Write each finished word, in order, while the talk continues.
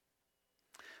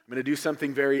I'm going to do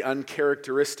something very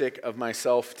uncharacteristic of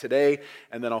myself today,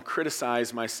 and then I'll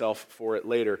criticize myself for it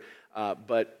later.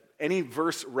 But any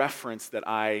verse reference that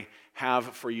I have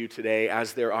for you today,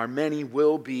 as there are many,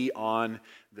 will be on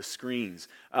the screens.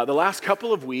 The last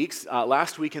couple of weeks,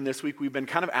 last week and this week, we've been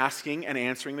kind of asking and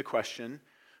answering the question,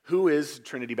 who is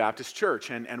Trinity Baptist Church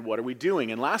and what are we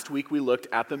doing? And last week we looked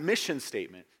at the mission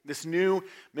statement, this new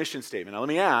mission statement. Now let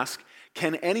me ask,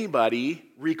 can anybody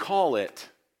recall it?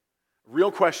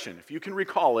 Real question. If you can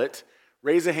recall it,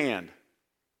 raise a hand.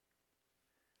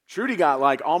 Trudy got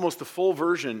like almost the full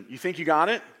version. You think you got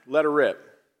it? Let her rip.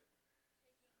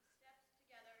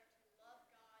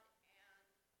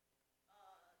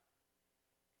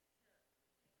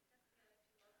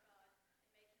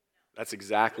 That's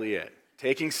exactly it.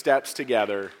 Taking steps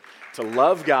together to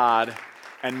love God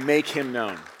and make Him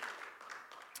known.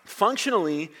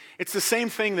 Functionally, it's the same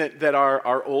thing that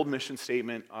our old mission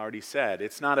statement already said.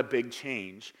 It's not a big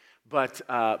change, but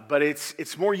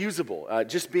it's more usable,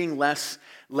 just being less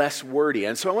wordy.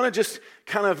 And so I want to just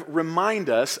kind of remind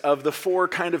us of the four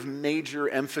kind of major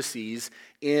emphases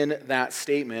in that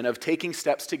statement of taking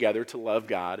steps together to love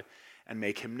God and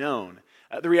make Him known.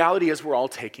 The reality is we're all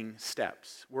taking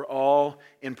steps. We're all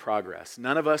in progress.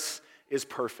 None of us is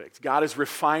perfect. God is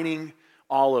refining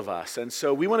all of us. And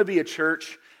so we want to be a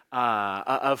church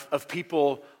of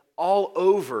people all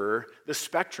over the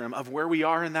spectrum of where we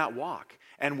are in that walk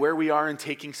and where we are in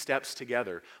taking steps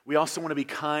together. We also want to be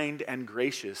kind and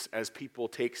gracious as people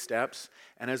take steps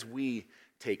and as we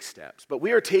take steps. But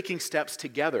we are taking steps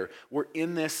together. We're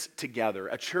in this together.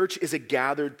 A church is a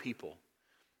gathered people.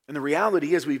 And the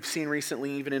reality, as we've seen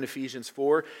recently, even in Ephesians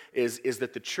 4, is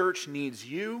that the church needs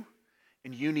you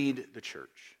and you need the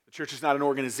church. The church is not an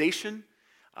organization.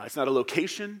 It's not a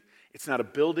location. It's not a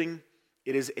building.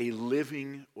 It is a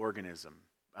living organism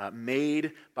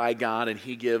made by God, and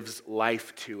He gives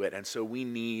life to it. And so we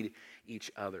need each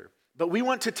other. But we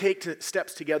want to take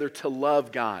steps together to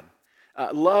love God.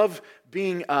 Love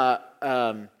being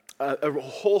a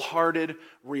wholehearted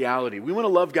reality. We want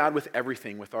to love God with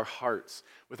everything, with our hearts,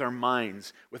 with our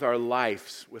minds, with our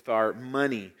lives, with our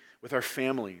money, with our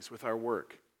families, with our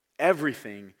work.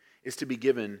 Everything is to be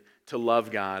given to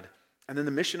love God. And then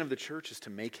the mission of the church is to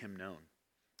make Him known.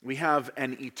 We have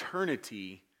an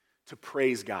eternity to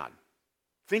praise God.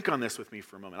 Think on this with me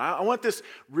for a moment. I want this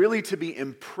really to be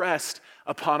impressed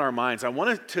upon our minds. I want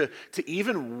it to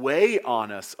even weigh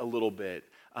on us a little bit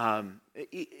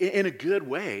in a good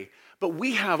way. But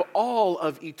we have all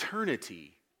of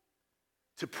eternity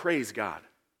to praise God.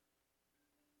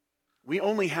 We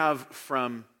only have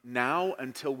from now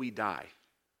until we die,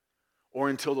 or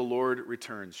until the Lord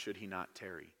returns, should He not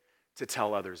tarry, to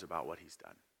tell others about what He's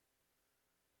done.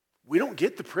 We don't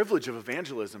get the privilege of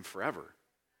evangelism forever.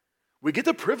 We get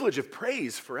the privilege of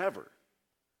praise forever.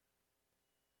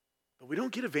 But we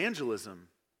don't get evangelism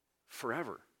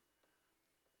forever.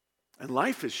 And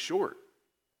life is short.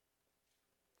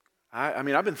 I've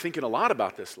been thinking a lot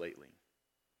about this lately.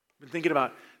 I've been thinking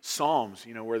about Psalms,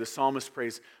 where the psalmist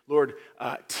prays, Lord,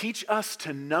 teach us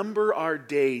to number our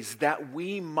days that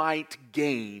we might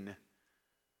gain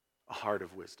a heart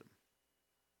of wisdom.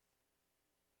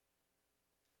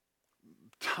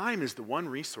 Time is the one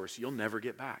resource you'll never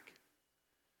get back.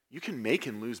 You can make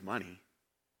and lose money.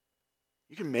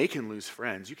 You can make and lose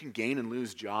friends. You can gain and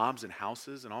lose jobs and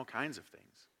houses and all kinds of things.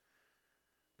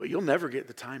 But you'll never get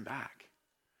the time back.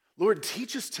 Lord,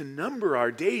 teach us to number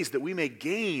our days that we may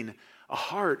gain a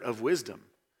heart of wisdom.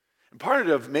 And part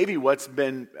of maybe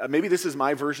maybe this is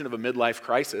my version of a midlife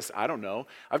crisis, I don't know.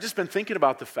 I've just been thinking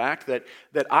about the fact that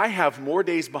I have more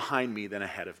days behind me than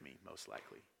ahead of me, most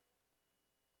likely.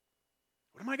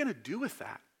 What am I going to do with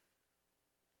that?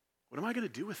 What am I going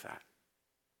to do with that?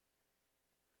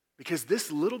 Because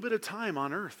this little bit of time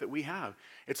on earth that we have,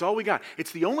 it's all we got.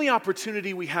 It's the only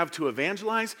opportunity we have to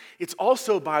evangelize. It's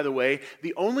also, by the way,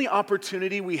 the only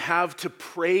opportunity we have to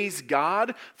praise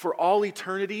God for all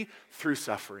eternity through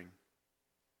suffering.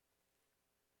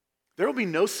 There will be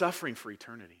no suffering for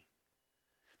eternity.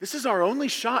 This is our only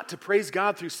shot to praise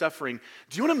God through suffering.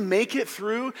 Do you want to make it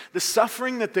through the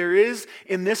suffering that there is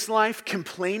in this life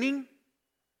complaining?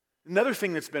 Another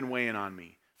thing that's been weighing on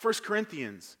me, 1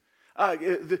 Corinthians.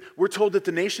 We're told that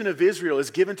the nation of Israel is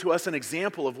given to us an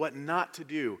example of what not to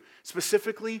do,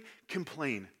 specifically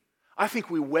complain. I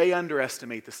think we way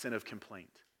underestimate the sin of complaint.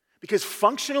 Because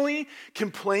functionally,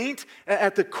 complaint,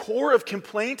 at the core of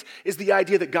complaint, is the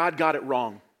idea that God got it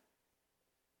wrong.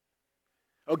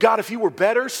 Oh God, if you were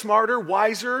better, smarter,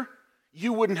 wiser,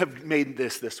 you wouldn't have made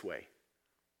this way.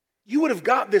 You would have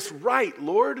got this right,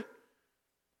 Lord.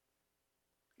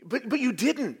 But you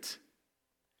didn't.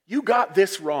 You got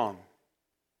this wrong.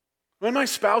 When my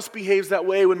spouse behaves that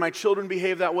way, when my children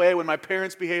behave that way, when my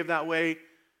parents behave that way,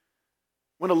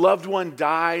 when a loved one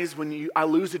dies, when I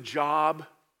lose a job,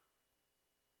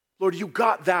 Lord, you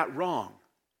got that wrong.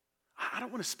 I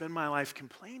don't want to spend my life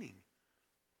complaining.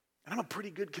 And I'm a pretty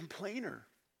good complainer.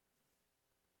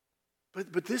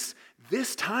 But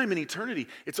this time in eternity,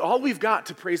 it's all we've got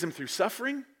to praise him through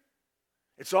suffering.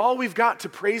 It's all we've got to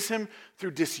praise him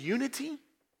through disunity,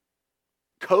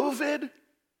 COVID,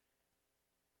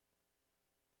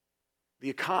 the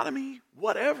economy,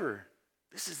 whatever.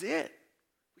 This is it.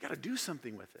 We got to do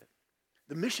something with it.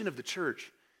 The mission of the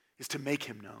church is to make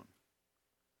him known.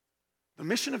 The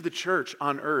mission of the church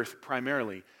on earth,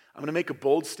 primarily, I'm going to make a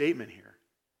bold statement here.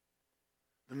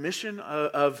 The mission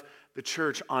of the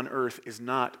church on earth is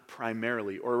not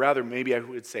primarily, or rather maybe I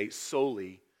would say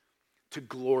solely, to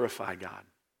glorify God.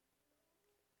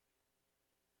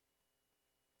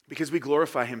 Because we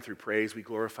glorify him through praise, we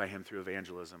glorify him through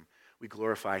evangelism, we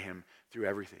glorify him through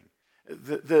everything.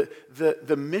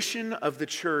 The mission of the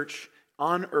church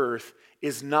on earth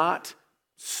is not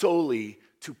solely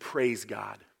to praise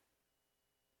God.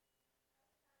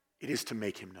 It is to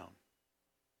make him known.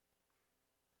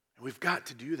 And we've got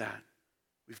to do that.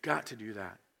 We've got to do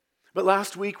that. But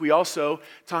last week we also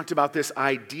talked about this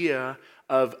idea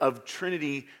of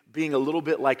Trinity being a little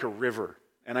bit like a river.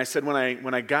 And I said when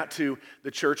I got to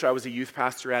the church I was a youth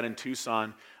pastor at in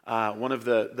Tucson, one of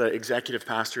the executive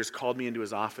pastors called me into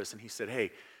his office and he said,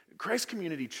 hey, Christ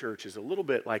Community Church is a little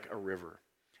bit like a river.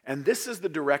 And this is the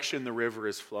direction the river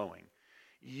is flowing.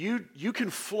 You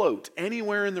can float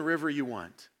anywhere in the river you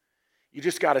want. You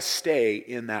just got to stay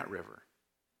in that river.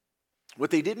 What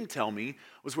they didn't tell me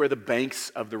was where the banks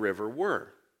of the river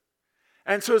were.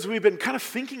 And so as we've been kind of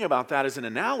thinking about that as an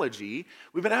analogy,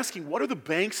 we've been asking, what are the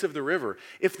banks of the river?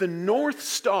 If the North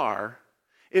Star,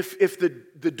 if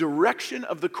the direction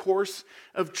of the course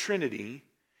of Trinity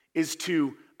is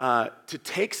to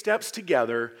take steps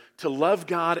together to love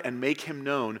God and make him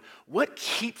known, what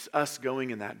keeps us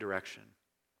going in that direction?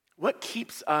 What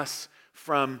keeps us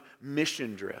from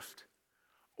mission drift?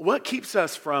 What keeps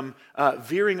us from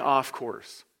veering off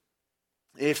course?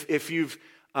 If you've,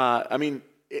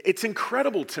 it's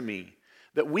incredible to me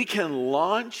that we can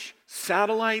launch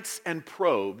satellites and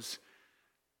probes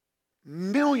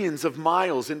millions of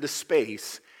miles into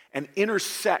space and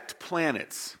intersect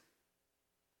planets,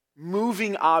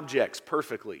 moving objects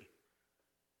perfectly.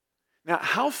 Now,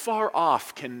 how far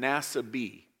off can NASA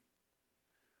be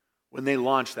when they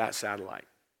launch that satellite?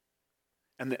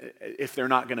 And if they're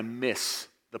not going to miss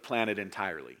the planet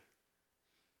entirely.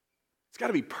 It's got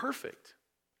to be perfect.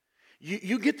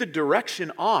 You get the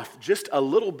direction off just a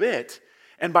little bit,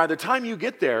 and by the time you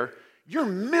get there, you're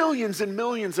millions and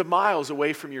millions of miles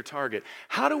away from your target.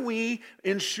 How do we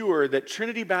ensure that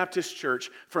Trinity Baptist Church,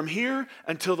 from here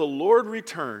until the Lord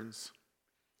returns,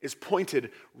 is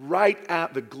pointed right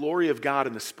at the glory of God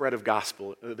and the spread of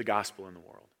the gospel in the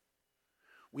world?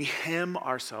 We hem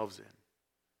ourselves in.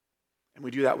 And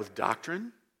we do that with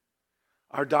doctrine.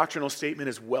 Our doctrinal statement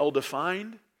is well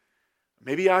defined.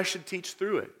 Maybe I should teach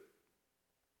through it.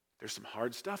 There's some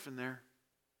hard stuff in there,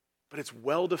 but it's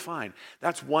well defined.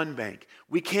 That's one bank.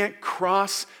 We can't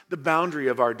cross the boundary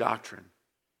of our doctrine.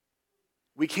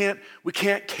 We can't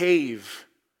cave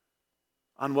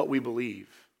on what we believe.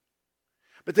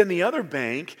 But then the other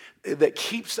bank that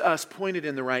keeps us pointed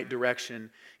in the right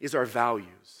direction is our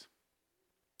values.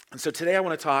 And so today I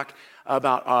want to talk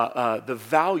about the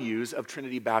values of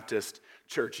Trinity Baptist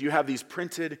Church. You have these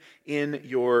printed in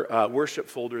your worship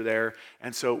folder there,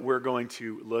 and so we're going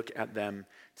to look at them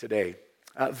today.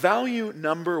 Value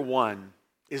number one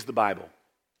is the Bible,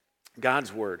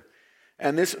 God's Word.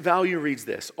 And this value reads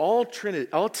this: all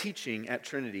teaching at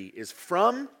Trinity is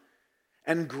from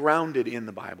and grounded in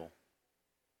the Bible.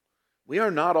 We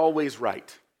are not always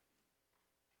right,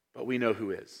 but we know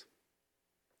who is.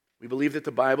 We believe that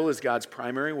the Bible is God's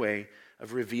primary way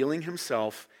of revealing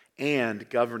himself and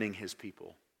governing his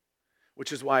people,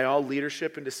 which is why all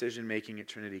leadership and decision-making at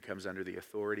Trinity comes under the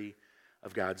authority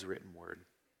of God's written word.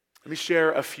 Let me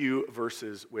share a few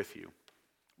verses with you.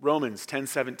 Romans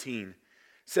 10:17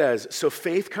 says, "So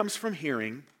faith comes from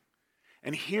hearing,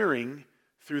 and hearing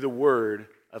through the word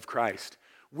of Christ."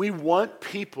 We want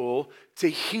people to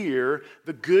hear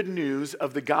the good news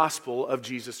of the gospel of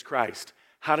Jesus Christ.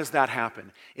 How does that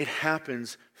happen? It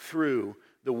happens through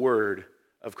the word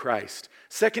of Christ.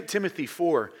 2 Timothy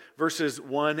 4, verses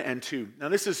 1 and 2. Now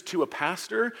this is to a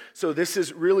pastor, so this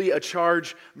is really a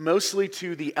charge mostly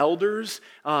to the elders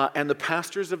and the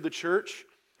pastors of the church.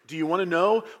 Do you want to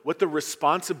know what the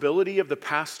responsibility of the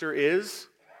pastor is?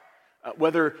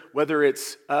 Whether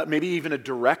it's maybe even a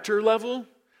director level,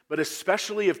 but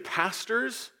especially of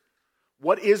pastors,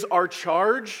 what is our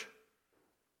charge?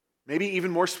 Maybe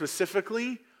even more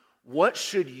specifically, what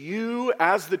should you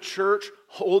as the church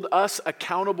hold us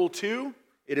accountable to?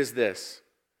 It is this: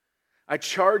 I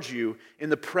charge you in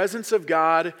the presence of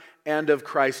God and of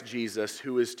Christ Jesus,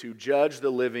 who is to judge the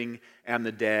living and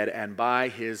the dead, and by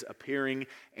his appearing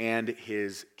and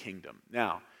his kingdom.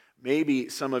 Now, maybe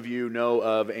some of you know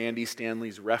of Andy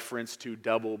Stanley's reference to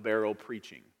double-barrel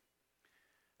preaching.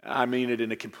 I mean it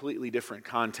in a completely different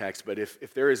context, but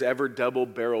if there is ever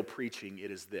double-barrel preaching,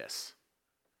 it is this.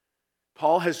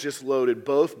 Paul has just loaded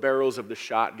both barrels of the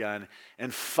shotgun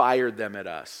and fired them at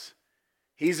us.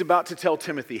 He's about to tell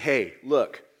Timothy, hey,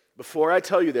 look, before I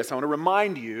tell you this, I want to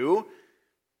remind you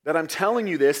that I'm telling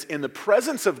you this in the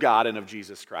presence of God and of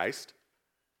Jesus Christ.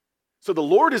 So the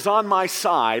Lord is on my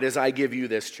side as I give you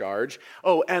this charge.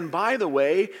 Oh, and by the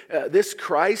way, this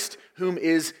Christ whom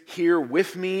is here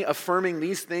with me, affirming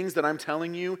these things that I'm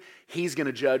telling you, he's going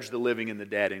to judge the living and the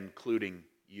dead, including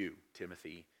you,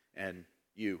 Timothy, and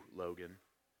you, Logan.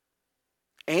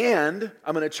 And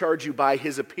I'm going to charge you by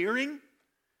his appearing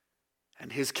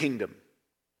and his kingdom,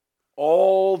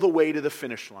 all the way to the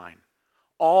finish line,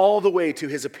 all the way to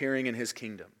his appearing and his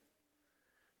kingdom.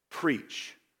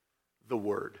 Preach the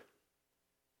word.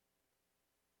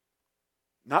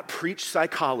 Not preach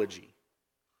psychology,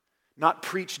 not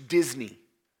preach Disney,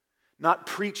 not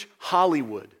preach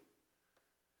Hollywood,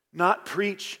 not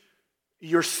preach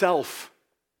yourself.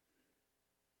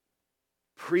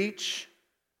 Preach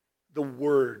the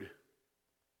word.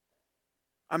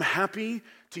 I'm happy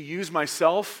to use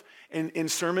myself in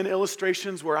sermon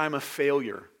illustrations where I'm a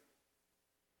failure.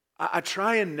 I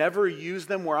try and never use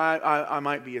them where I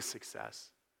might be a success.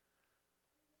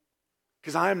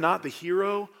 Because I am not the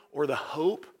hero or the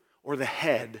hope or the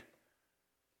head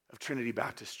of Trinity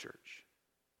Baptist Church.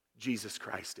 Jesus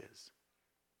Christ is.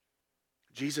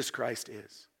 Jesus Christ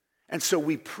is. And so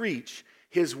we preach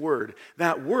his word,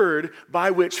 that word by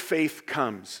which faith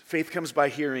comes. Faith comes by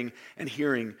hearing, and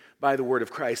hearing by the word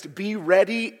of Christ. Be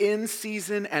ready in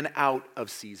season and out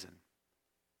of season.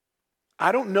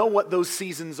 I don't know what those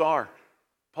seasons are.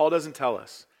 Paul doesn't tell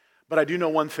us. But I do know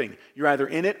one thing. You're either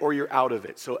in it or you're out of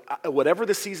it. So whatever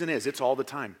the season is, it's all the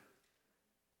time.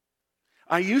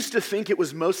 I used to think it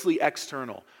was mostly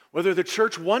external. Whether the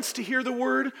church wants to hear the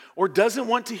word or doesn't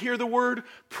want to hear the word,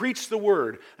 preach the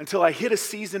word, until I hit a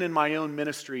season in my own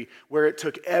ministry where it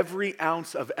took every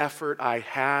ounce of effort I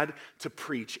had to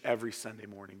preach every Sunday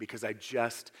morning because I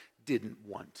just didn't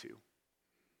want to.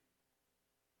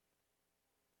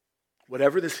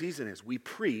 Whatever the season is, we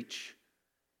preach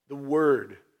the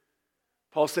word.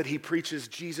 Paul said he preaches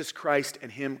Jesus Christ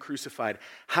and him crucified.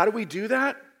 How do we do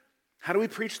that? How do we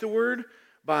preach the word?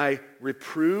 By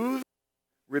reprove,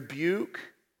 rebuke,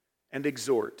 and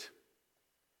exhort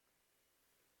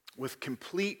with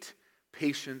complete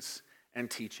patience and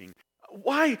teaching.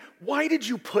 Why did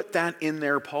you put that in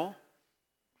there, Paul?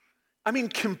 I mean,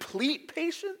 complete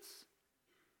patience?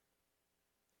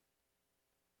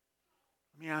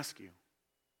 Let me ask you.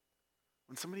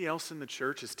 When somebody else in the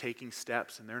church is taking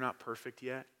steps and they're not perfect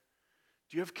yet,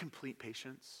 do you have complete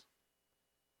patience?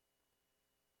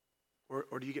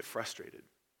 Or do you get frustrated?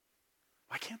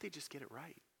 Why can't they just get it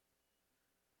right?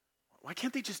 Why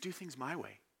can't they just do things my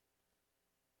way?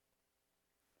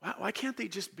 Why can't they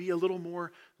just be a little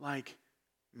more like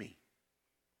me?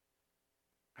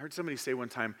 I heard somebody say one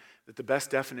time that the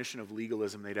best definition of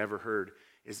legalism they'd ever heard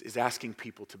is asking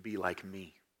people to be like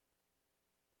me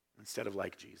instead of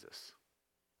like Jesus.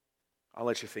 I'll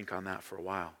let you think on that for a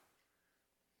while.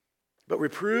 But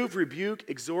reprove, rebuke,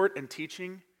 exhort, and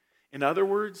teaching, in other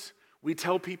words, we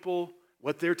tell people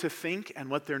what they're to think and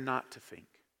what they're not to think,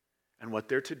 and what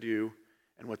they're to do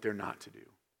and what they're not to do.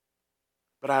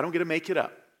 But I don't get to make it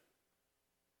up.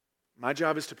 My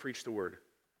job is to preach the word.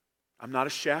 I'm not a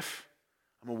chef,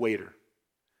 I'm a waiter.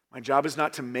 My job is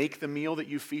not to make the meal that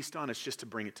you feast on, it's just to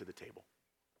bring it to the table.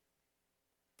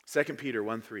 2 Peter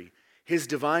 1:3. His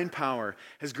divine power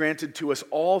has granted to us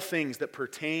all things that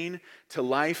pertain to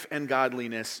life and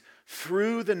godliness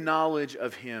through the knowledge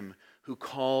of him who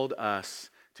called us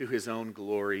to his own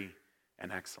glory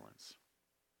and excellence.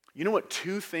 You know what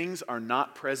two things are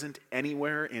not present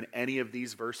anywhere in any of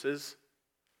these verses?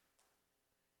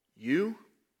 You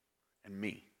and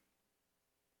me.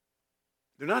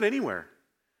 They're not anywhere.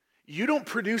 You don't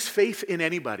produce faith in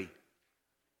anybody.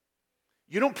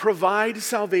 You don't provide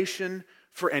salvation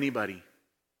for anybody.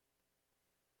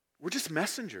 We're just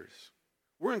messengers.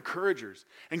 We're encouragers.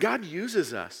 And God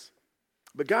uses us.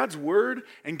 But God's word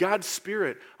and God's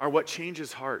spirit are what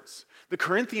changes hearts. The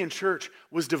Corinthian church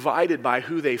was divided by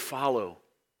who they follow.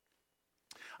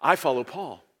 I follow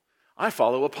Paul. I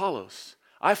follow Apollos.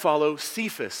 I follow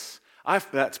Cephas.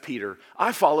 That's Peter.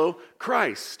 I follow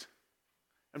Christ.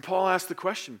 And Paul asked the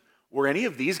question, were any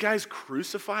of these guys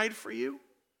crucified for you?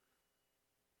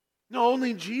 No,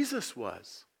 only Jesus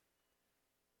was.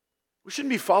 We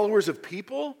shouldn't be followers of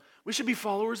people. We should be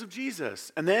followers of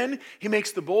Jesus. And then he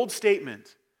makes the bold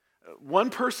statement. One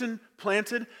person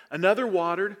planted, another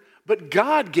watered, but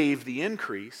God gave the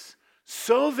increase.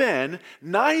 So then,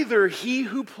 neither he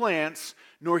who plants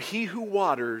nor he who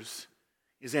waters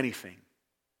is anything,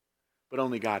 but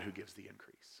only God who gives the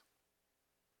increase.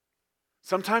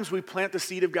 Sometimes we plant the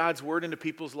seed of God's word into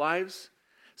people's lives.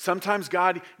 Sometimes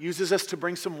God uses us to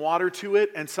bring some water to it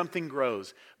and something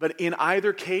grows. But in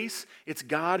either case, it's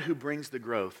God who brings the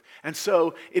growth. And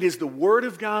so it is the word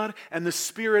of God and the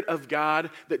Spirit of God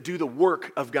that do the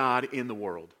work of God in the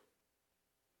world.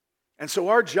 And so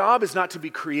our job is not to be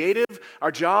creative.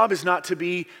 Our job is not to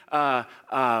be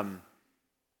to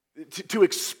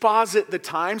exposit the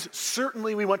times.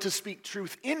 Certainly we want to speak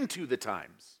truth into the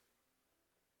times.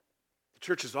 The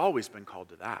church has always been called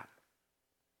to that.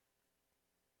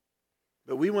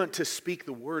 But we want to speak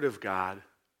the word of God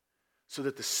so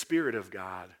that the Spirit of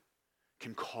God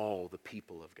can call the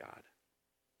people of God.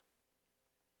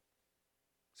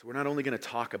 So we're not only going to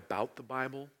talk about the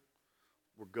Bible,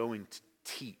 we're going to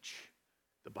teach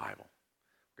the Bible.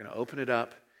 We're going to open it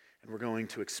up and we're going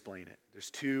to explain it.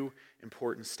 There's two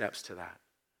important steps to that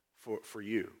for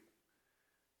you.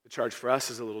 The charge for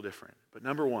us is a little different. But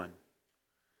number one,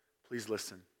 please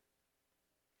listen.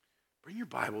 Bring your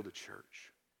Bible to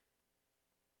church.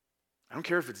 I don't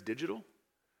care if it's digital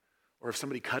or if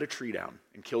somebody cut a tree down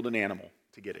and killed an animal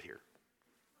to get it here.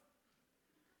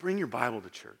 Bring your Bible to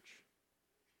church.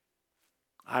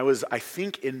 I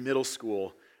think, in middle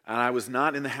school, and I was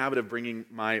not in the habit of bringing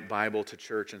my Bible to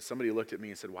church, and somebody looked at me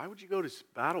and said, "Why would you go to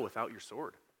battle without your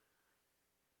sword?"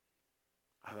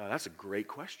 I thought, that's a great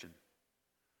question.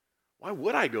 Why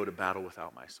would I go to battle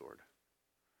without my sword?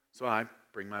 So I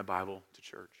bring my Bible to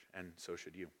church, and so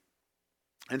should you.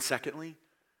 And secondly,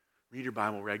 read your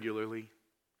Bible regularly.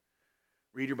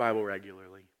 Read your Bible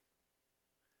regularly.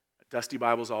 Dusty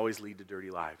Bibles always lead to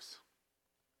dirty lives.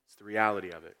 It's the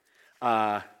reality of it.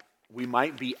 We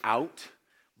might be out,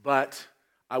 but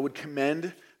I would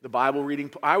commend the Bible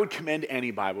reading. I would commend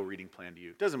any Bible reading plan to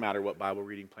you. It doesn't matter what Bible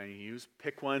reading plan you use.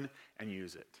 Pick one and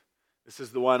use it. This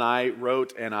is the one I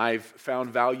wrote and I've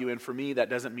found value in for me. That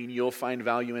doesn't mean you'll find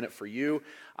value in it for you.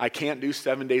 I can't do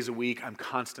 7 days a week. I'm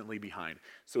constantly behind.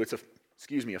 So it's a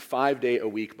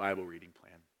 5-day-a-week Bible reading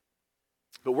plan.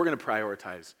 But we're going to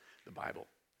prioritize the Bible.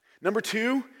 Number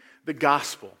two, the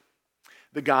gospel.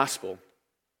 The gospel.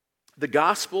 The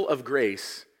gospel of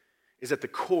grace is at the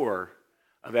core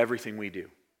of everything we do.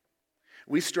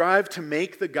 We strive to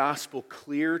make the gospel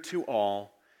clear to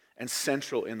all and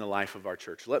central in the life of our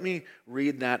church. Let me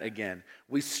read that again.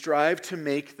 We strive to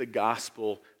make the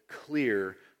gospel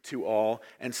clear to all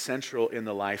and central in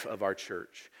the life of our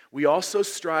church. We also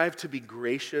strive to be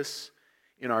gracious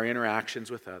in our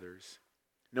interactions with others,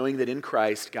 knowing that in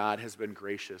Christ, God has been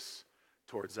gracious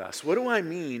towards us. What do I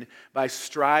mean by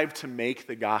strive to make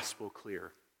the gospel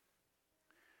clear?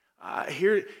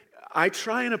 Here, I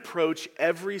try and approach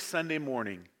every Sunday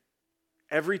morning,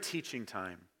 every teaching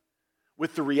time,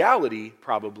 with the reality,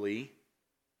 probably,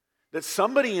 that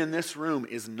somebody in this room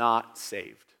is not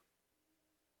saved.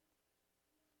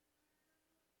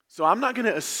 So I'm not going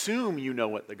to assume you know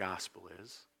what the gospel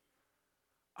is.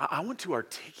 I want to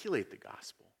articulate the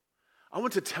gospel. I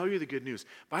want to tell you the good news.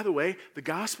 By the way, the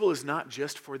gospel is not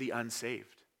just for the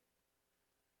unsaved.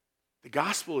 The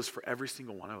gospel is for every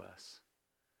single one of us.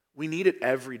 We need it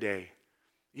every day.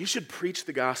 You should preach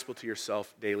the gospel to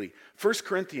yourself daily. 1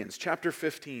 Corinthians chapter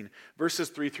 15, verses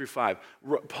 3 through 5.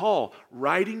 Paul,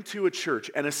 writing to a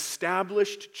church, an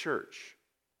established church,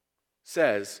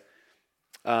 says,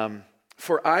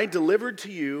 "For I delivered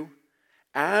to you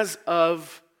as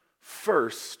of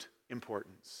first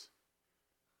importance."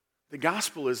 The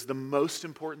gospel is the most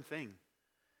important thing.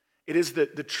 It is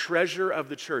the treasure of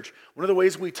the church. One of the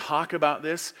ways we talk about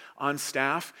this on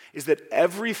staff is that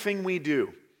everything we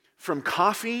do, from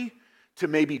coffee to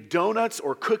maybe donuts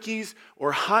or cookies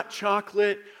or hot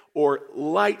chocolate or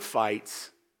light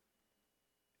fights,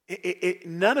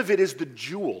 none of it is the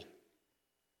jewel.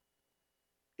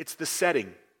 It's the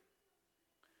setting.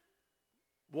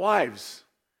 Wives,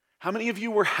 how many of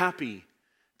you were happy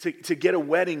to get a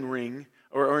wedding ring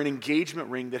or an engagement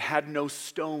ring that had no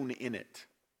stone in it?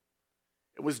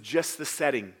 It was just the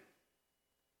setting.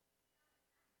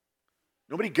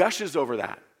 Nobody gushes over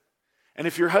that. And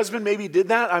if your husband maybe did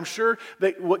that, I'm sure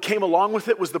that what came along with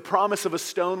it was the promise of a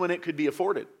stone when it could be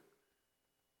afforded.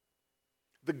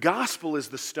 The gospel is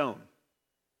the stone.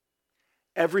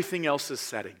 Everything else is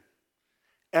setting.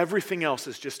 Everything else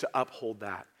is just to uphold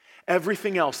that.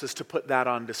 Everything else is to put that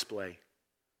on display.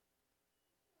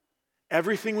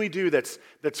 Everything we do that's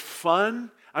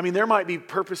fun, I mean, there might be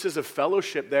purposes of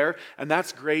fellowship there, and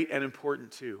that's great and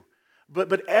important too.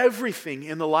 But everything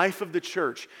in the life of the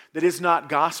church that is not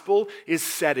gospel is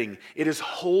setting. It is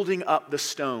holding up the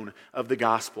stone of the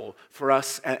gospel for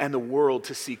us and the world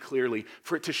to see clearly,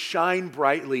 for it to shine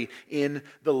brightly in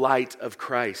the light of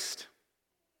Christ.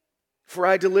 For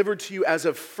I delivered to you as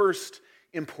of first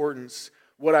importance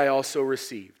what I also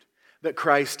received, that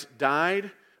Christ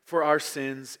died for our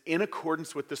sins in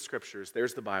accordance with the Scriptures.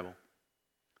 There's the Bible.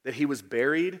 That he was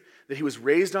buried, that he was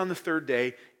raised on the third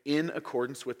day in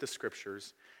accordance with the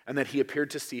Scriptures, and that he appeared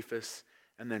to Cephas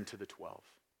and then to the 12.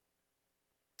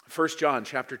 1 John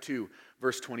chapter 2,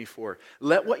 verse 24.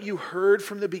 Let what you heard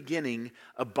from the beginning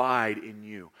abide in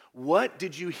you. What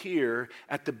did you hear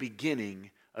at the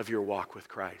beginning of your walk with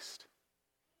Christ?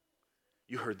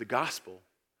 You heard the gospel.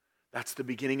 That's the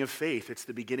beginning of faith. It's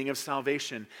the beginning of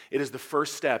salvation. It is the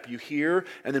first step. You hear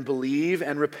and then believe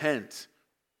and repent.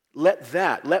 Let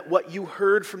what you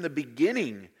heard from the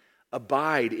beginning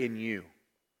abide in you.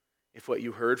 If what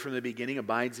you heard from the beginning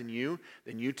abides in you,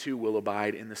 then you too will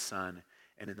abide in the Son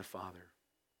and in the Father.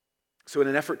 So in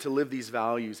an effort to live these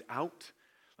values out,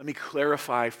 let me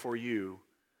clarify for you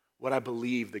what I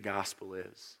believe the gospel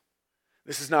is.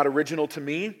 This is not original to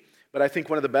me, but I think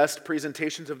one of the best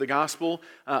presentations of the gospel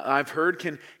I've heard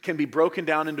can be broken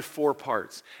down into 4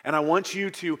 parts. And I want you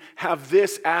to have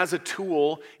this as a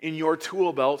tool in your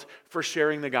tool belt for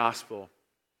sharing the gospel.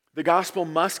 The gospel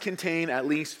must contain at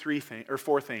least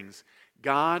 4 things.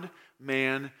 God,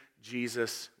 man,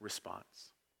 Jesus,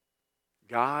 response.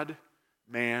 God,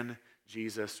 man,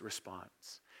 Jesus,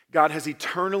 response. God has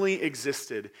eternally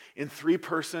existed in 3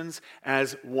 persons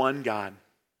as one God,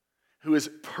 who is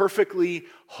perfectly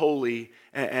holy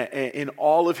in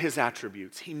all of his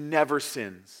attributes. He never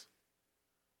sins.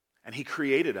 And he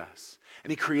created us.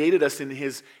 And he created us in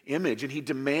his image. And he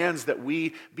demands that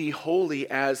we be holy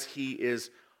as he is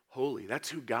holy. That's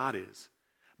who God is.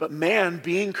 But man,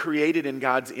 being created in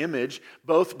God's image,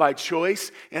 both by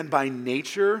choice and by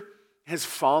nature, has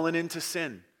fallen into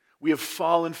sin. We have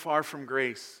fallen far from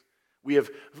grace. We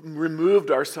have removed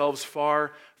ourselves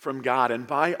far from God. And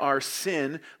by our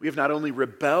sin, we have not only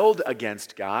rebelled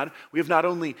against God, we have not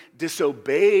only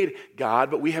disobeyed God,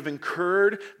 but we have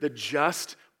incurred the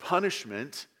just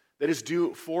punishment that is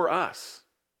due for us.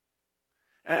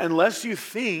 Unless you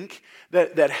think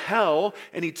that hell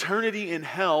and eternity in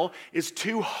hell is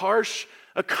too harsh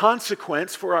a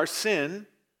consequence for our sin,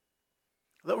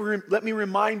 let me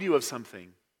remind you of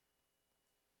something.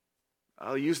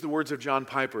 I'll use the words of John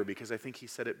Piper because I think he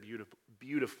said it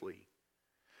beautifully.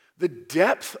 The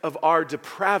depth of our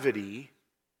depravity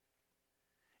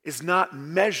is not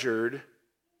measured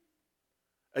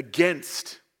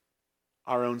against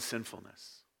our own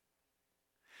sinfulness.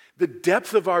 The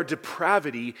depth of our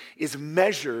depravity is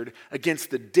measured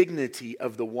against the dignity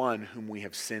of the one whom we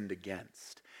have sinned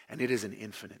against, and it is an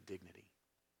infinite dignity.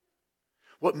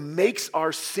 What makes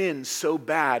our sin so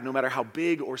bad, no matter how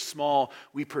big or small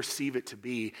we perceive it to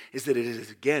be, is that it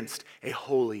is against a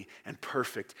holy and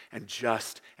perfect and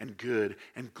just and good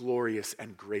and glorious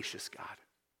and gracious God.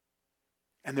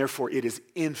 And therefore it is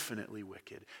infinitely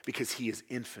wicked because he is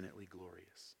infinitely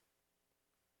glorious.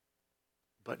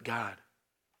 But God,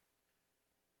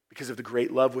 because of the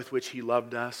great love with which he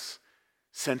loved us,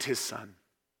 sent his Son.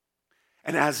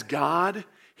 And as God,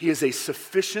 he is a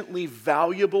sufficiently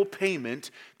valuable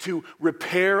payment to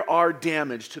repair our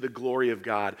damage to the glory of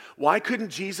God. Why couldn't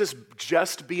Jesus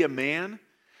just be a man?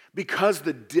 Because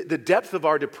the depth of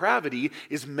our depravity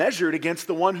is measured against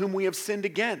the one whom we have sinned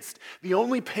against. The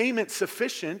only payment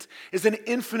sufficient is an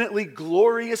infinitely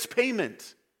glorious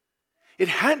payment. It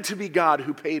had to be God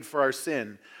who paid for our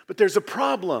sin, but there's a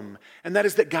problem, and that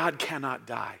is that God cannot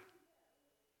die.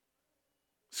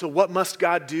 So what must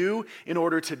God do in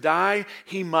order to die?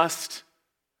 He must,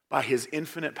 by his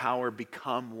infinite power,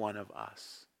 become one of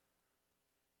us.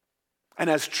 And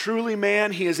as truly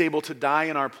man, he is able to die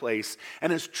in our place.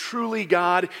 And as truly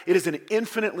God, it is an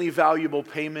infinitely valuable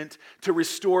payment to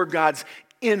restore God's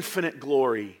infinite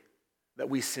glory that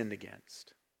we sinned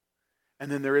against.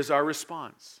 And then there is our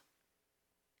response.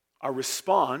 Our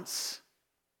response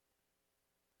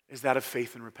is that of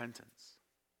faith and repentance.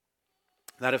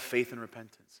 That of faith and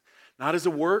repentance. Not as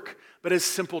a work, but as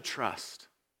simple trust.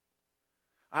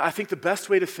 I think the best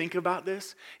way to think about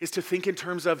this is to think in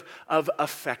terms of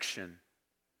affection.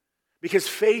 Because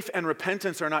faith and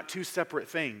repentance are not 2 separate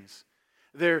things.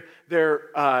 They're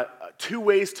two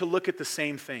ways to look at the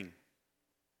same thing.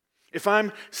 If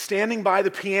I'm standing by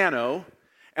the piano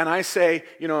and I say,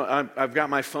 I've got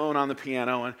my phone on the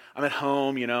piano and I'm at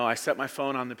home, I set my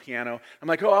phone on the piano. I'm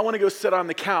like, I want to go sit on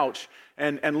the couch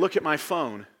and look at my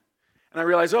phone. And I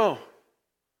realize, I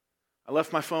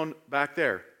left my phone back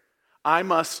there. I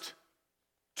must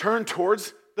turn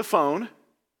towards the phone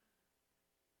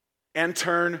and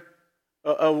turn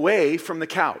away from the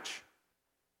couch.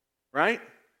 Right?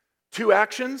 Two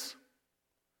actions?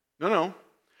 No.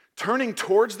 Turning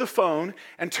towards the phone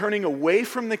and turning away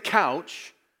from the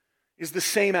couch is the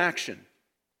same action,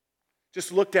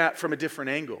 just looked at from a different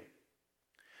angle.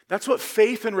 That's what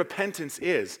faith and repentance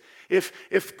is.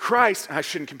 If Christ, I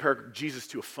shouldn't compare Jesus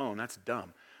to a phone, that's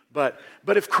dumb. But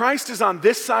if Christ is on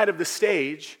this side of the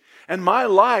stage and my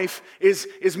life is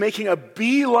making a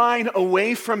beeline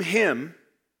away from him,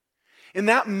 in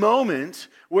that moment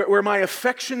where my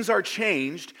affections are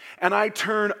changed and I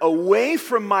turn away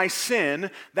from my sin,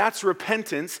 that's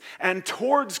repentance, and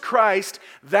towards Christ,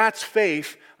 that's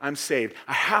faith, I'm saved.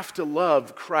 I have to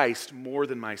love Christ more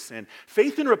than my sin.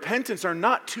 Faith and repentance are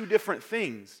not two different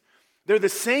things. They're the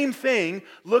same thing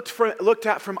looked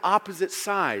at from opposite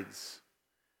sides.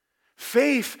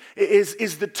 Faith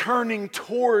is the turning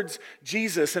towards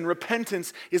Jesus, and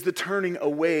repentance is the turning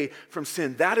away from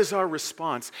sin. That is our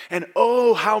response. And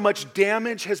how much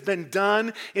damage has been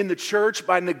done in the church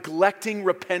by neglecting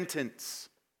repentance.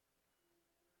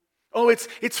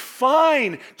 It's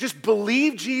fine. Just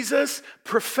believe Jesus,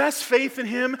 profess faith in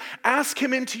him, ask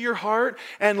him into your heart,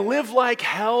 and live like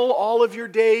hell all of your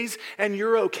days, and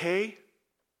you're okay.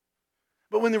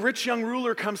 But when the rich young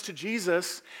ruler comes to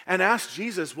Jesus and asks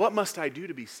Jesus, what must I do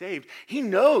to be saved? He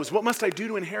knows, what must I do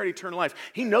to inherit eternal life?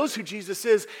 He knows who Jesus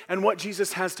is and what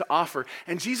Jesus has to offer.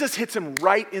 And Jesus hits him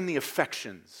right in the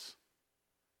affections.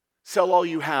 Sell all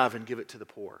you have and give it to the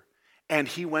poor. And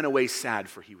he went away sad,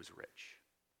 for he was rich.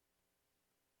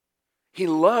 He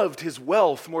loved his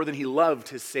wealth more than he loved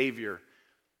his Savior.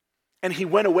 And he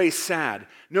went away sad.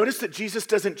 Notice that Jesus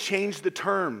doesn't change the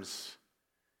terms.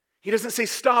 He doesn't say,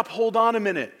 stop, hold on a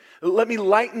minute. Let me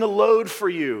lighten the load for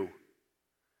you.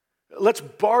 Let's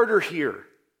barter here.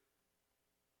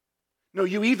 No,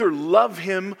 you either love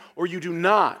him or you do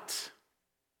not.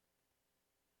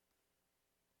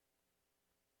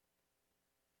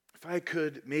 If I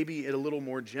could maybe a little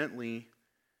more gently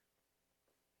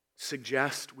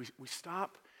suggest we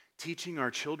stop teaching our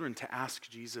children to ask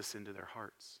Jesus into their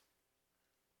hearts.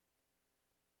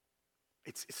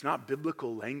 It's not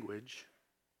biblical language.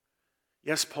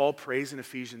 Yes, Paul prays in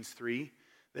Ephesians 3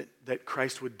 that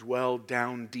Christ would dwell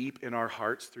down deep in our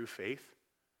hearts through faith.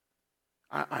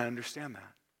 I understand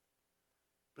that.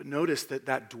 But notice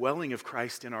that dwelling of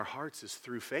Christ in our hearts is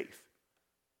through faith.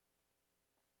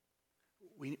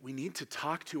 We need to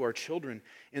talk to our children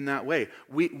in that way.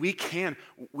 We can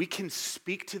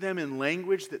speak to them in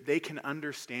language that they can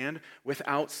understand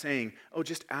without saying,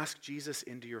 just ask Jesus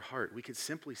into your heart. We could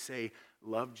simply say,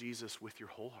 love Jesus with your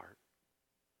whole heart.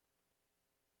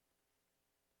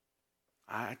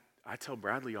 I tell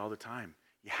Bradley all the time,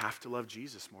 you have to love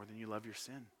Jesus more than you love your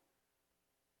sin.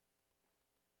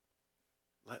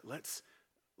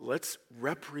 Let's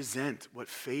represent what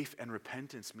faith and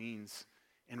repentance means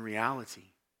in reality.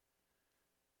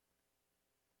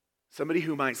 Somebody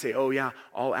who might say,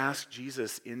 I'll ask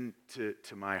Jesus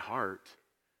into my heart,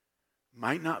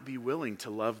 might not be willing to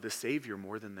love the Savior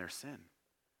more than their sin.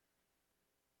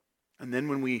 And then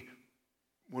when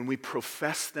we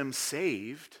profess them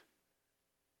saved,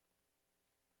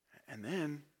 and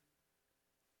then,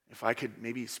 if I could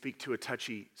maybe speak to a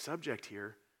touchy subject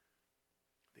here,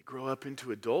 they grow up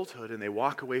into adulthood and they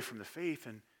walk away from the faith,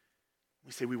 and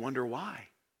we wonder why.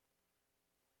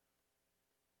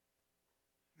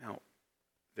 Now,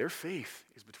 their faith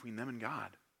is between them and God.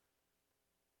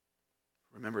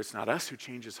 Remember, it's not us who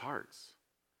changes hearts.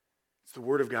 It's the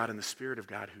Word of God and the Spirit of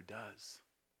God who does.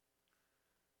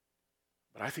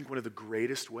 But I think one of the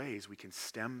greatest ways we can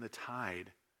stem the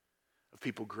tide of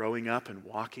people growing up and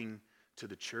walking to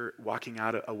the church, walking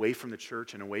out away from the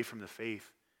church and away from the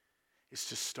faith, is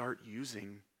to start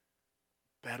using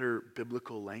better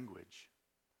biblical language.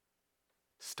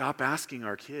 Stop asking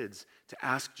our kids to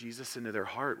ask Jesus into their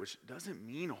heart, which doesn't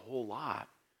mean a whole lot,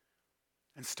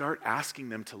 and start asking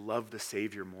them to love the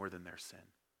Savior more than their sin.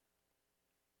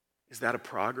 Is that a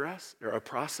progress or a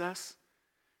process?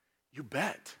 You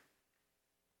bet.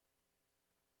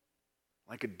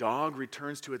 Like a dog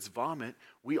returns to its vomit,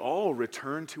 we all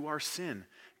return to our sin,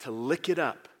 to lick it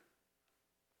up,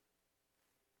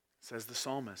 says the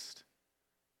psalmist.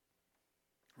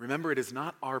 Remember, it is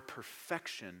not our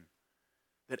perfection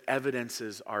that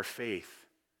evidences our faith.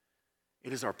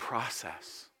 It is our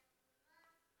process.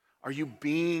 Are you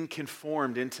being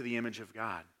conformed into the image of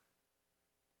God?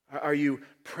 Are you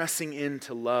pressing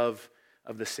into love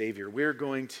of the Savior? We're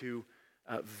going to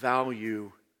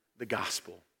value the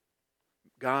gospel.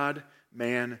 God,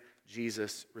 man,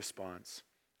 Jesus response.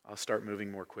 I'll start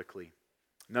moving more quickly.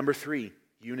 Number 3,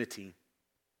 unity.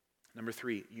 Number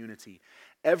 3, unity.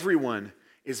 Everyone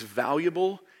is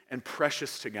valuable and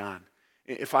precious to God.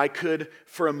 If I could,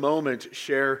 for a moment,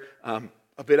 share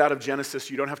a bit out of Genesis,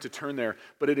 you don't have to turn there,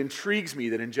 but it intrigues me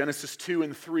that in Genesis 2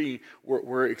 and 3,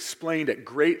 we're explained at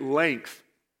great length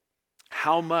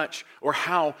how much or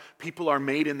how people are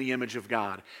made in the image of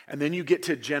God. And then you get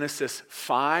to Genesis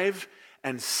 5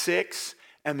 and 6,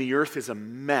 and the earth is a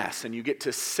mess. And you get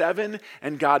to 7,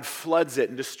 and God floods it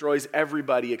and destroys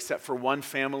everybody except for one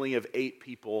family of 8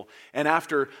 people. And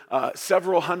after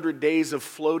several hundred days of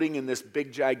floating in this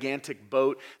big, gigantic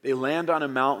boat, they land on a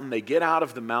mountain. They get out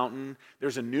of the mountain.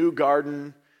 There's a new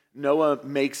garden. Noah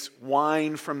makes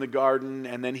wine from the garden,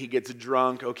 and then he gets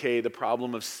drunk. Okay, the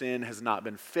problem of sin has not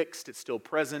been fixed. It's still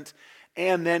present.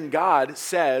 And then God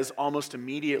says almost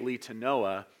immediately to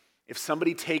Noah, if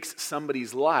somebody takes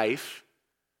somebody's life,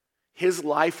 his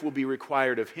life will be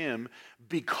required of him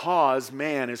because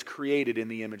man is created in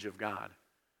the image of God.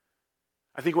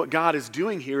 I think what God is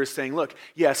doing here is saying, look,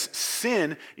 yes,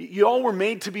 sin, you all were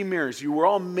made to be mirrors. You were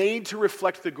all made to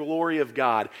reflect the glory of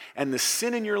God. And the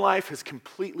sin in your life has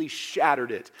completely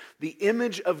shattered it. The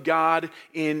image of God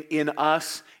in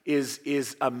us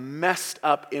is a messed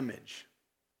up image.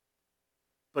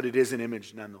 But it is an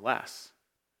image nonetheless.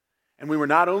 And we were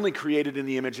not only created in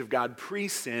the image of God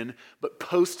pre-sin, but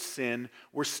post-sin,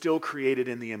 we're still created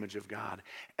in the image of God.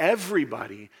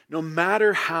 Everybody, no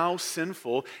matter how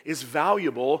sinful, is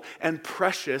valuable and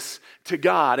precious to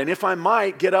God. And if I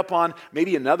might get up on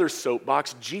maybe another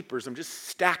soapbox, jeepers, I'm just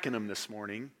stacking them this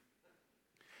morning.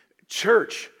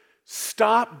 Church,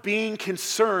 stop being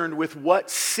concerned with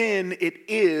what sin it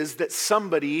is that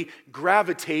somebody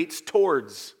gravitates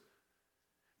towards.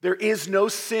 There is no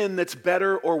sin that's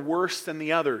better or worse than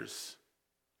the others.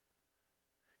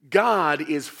 God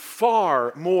is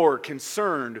far more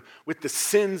concerned with the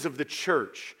sins of the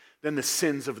church than the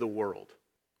sins of the world.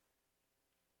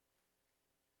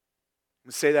 I'm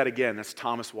going to say that again. That's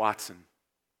Thomas Watson.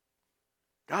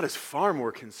 God is far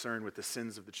more concerned with the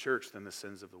sins of the church than the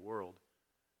sins of the world.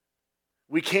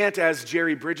 We can't, as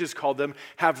Jerry Bridges called them,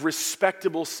 have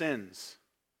respectable sins.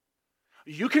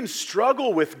 You can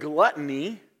struggle with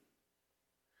gluttony,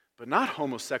 but not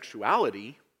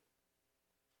homosexuality.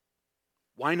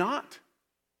 Why not?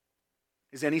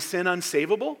 Is any sin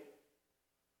unsavable?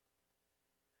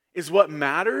 Is what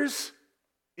matters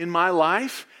in my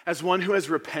life as one who has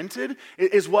repented,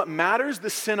 is what matters the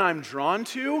sin I'm drawn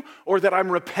to, or that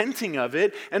I'm repenting of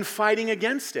it and fighting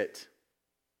against it?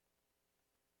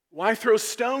 Why throw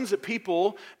stones at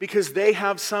people because they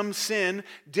have some sin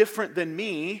different than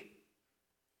me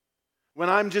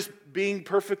when I'm just being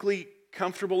perfectly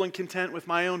comfortable and content with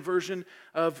my own version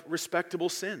of respectable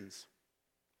sins?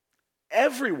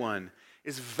 Everyone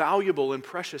is valuable and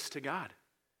precious to God.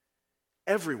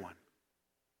 Everyone.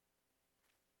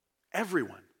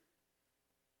 Everyone.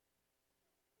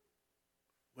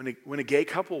 When a gay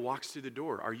couple walks through the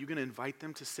door, are you going to invite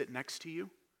them to sit next to you?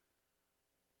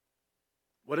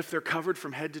 What if they're covered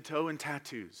from head to toe in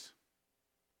tattoos?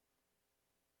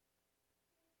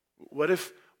 What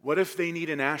if they need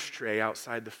an ashtray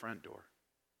outside the front door?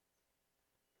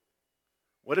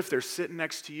 What if they're sitting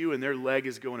next to you and their leg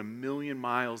is going 1,000,000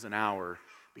 miles an hour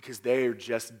because they are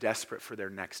just desperate for their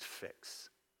next fix?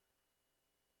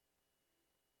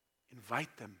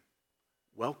 Invite them.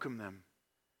 Welcome them.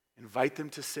 Invite them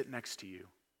to sit next to you.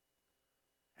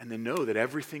 And then know that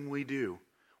everything we do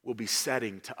will be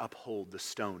setting to uphold the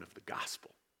stone of the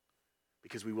gospel.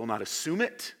 Because we will not assume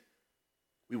it,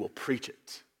 we will preach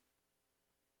it.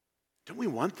 Don't we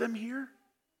want them here?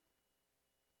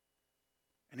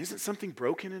 And isn't something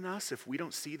broken in us if we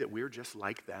don't see that we're just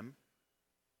like them?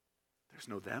 There's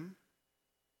no them.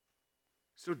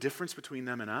 There's no difference between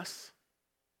them and us.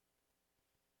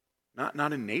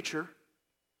 Not in nature.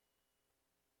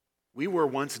 We were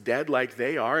once dead like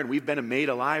they are, and we've been made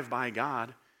alive by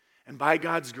God. And by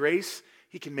God's grace,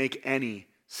 He can make any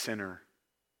sinner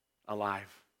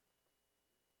alive.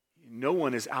 No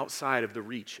one is outside of the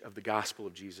reach of the gospel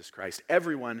of Jesus Christ.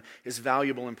 Everyone is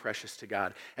valuable and precious to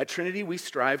God. At Trinity, we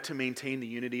strive to maintain the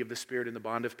unity of the Spirit and the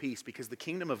bond of peace because the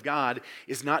kingdom of God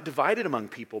is not divided among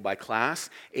people by class,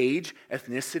 age,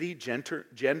 ethnicity,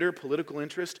 gender, political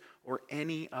interest, or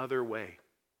any other way.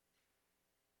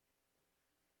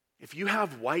 If you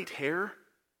have white hair,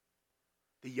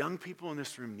 the young people in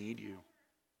this room need you.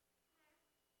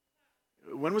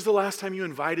 When was the last time you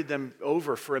invited them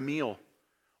over for a meal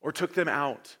or took them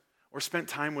out or spent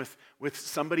time with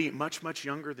somebody much, much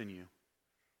younger than you?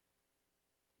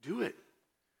 Do it.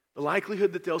 The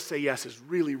likelihood that they'll say yes is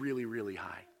really, really, really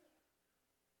high.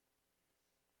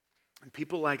 And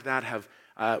people like that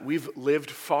we've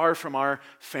lived far from our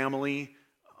family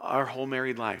our whole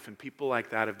married life, and people like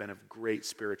that have been of great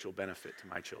spiritual benefit to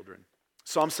my children.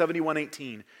 Psalm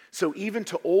 71:18, so even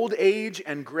to old age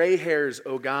and gray hairs,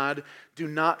 O God, do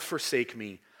not forsake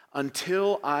me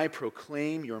until I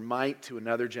proclaim your might to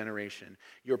another generation,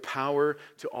 your power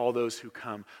to all those who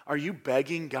come. Are you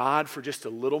begging God for just a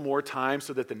little more time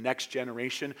so that the next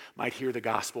generation might hear the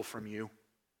gospel from you?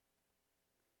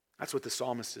 That's what the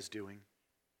psalmist is doing.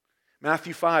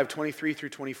 Matthew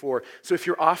 5:23-24. So if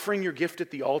you're offering your gift at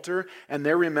the altar and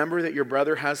there remember that your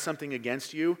brother has something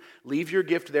against you, leave your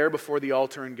gift there before the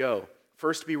altar and go.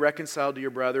 First be reconciled to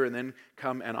your brother and then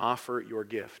come and offer your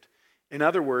gift. In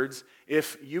other words,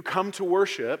 if you come to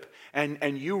worship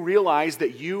and you realize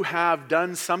that you have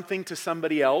done something to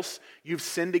somebody else, you've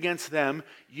sinned against them,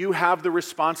 you have the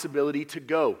responsibility to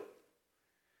go.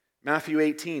 Matthew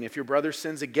 18, if your brother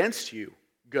sins against you,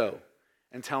 go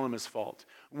and tell him his fault.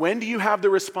 When do you have the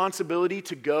responsibility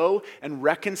to go and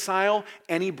reconcile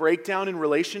any breakdown in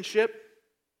relationship?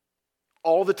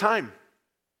 All the time.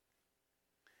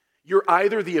 You're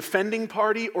either the offending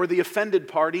party or the offended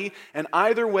party, and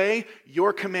either way,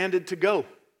 you're commanded to go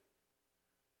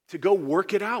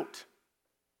work it out.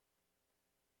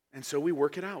 And so we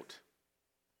work it out.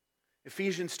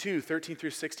 Ephesians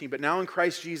 2:13-16, but now in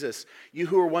Christ Jesus, you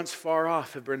who were once far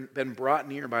off have been brought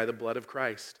near by the blood of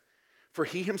Christ. For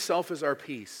he himself is our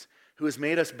peace, who has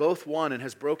made us both one and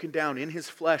has broken down in his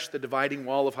flesh the dividing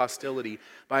wall of hostility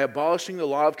by abolishing the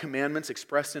law of commandments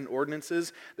expressed in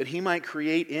ordinances, that he might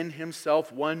create in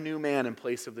himself one new man in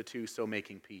place of the two, so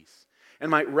making peace, and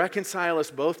might reconcile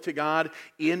us both to God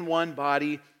in one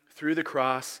body through the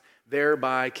cross,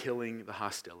 thereby killing the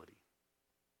hostility.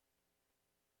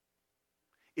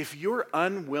 If you're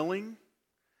unwilling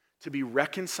to be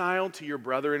reconciled to your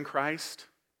brother in Christ,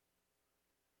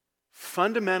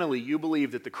 fundamentally, you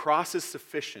believe that the cross is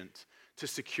sufficient to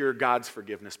secure God's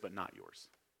forgiveness, but not yours.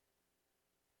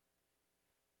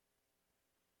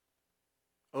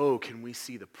 Oh, can we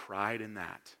see the pride in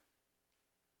that?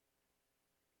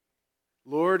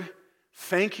 Lord,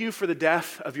 thank you for the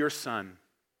death of your Son,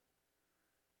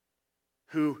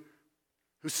 who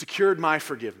secured my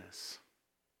forgiveness.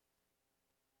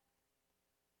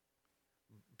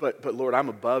 But Lord, I'm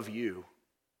above you.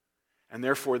 And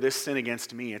therefore, this sin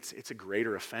against me, it's a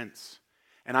greater offense.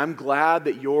 And I'm glad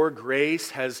that your grace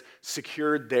has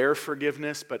secured their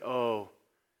forgiveness, but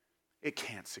it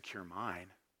can't secure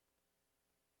mine.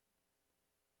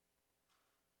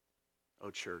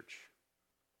 Oh, church,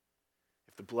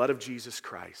 if the blood of Jesus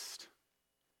Christ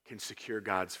can secure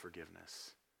God's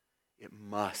forgiveness, it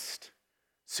must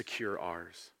secure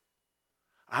ours.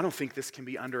 I don't think this can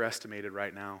be underestimated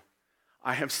right now.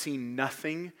 I have seen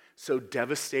nothing so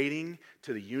devastating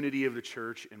to the unity of the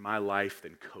church in my life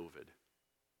than COVID.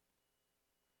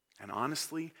 And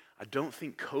honestly, I don't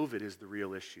think COVID is the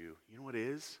real issue. You know what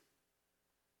is?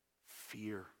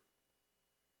 Fear.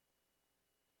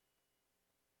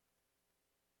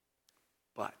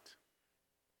 But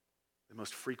the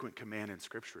most frequent command in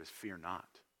Scripture is fear not.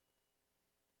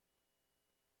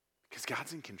 Because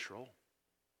God's in control.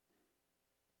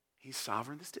 He's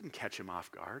sovereign. This didn't catch him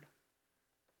off guard.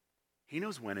 He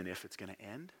knows when and if it's going to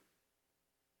end.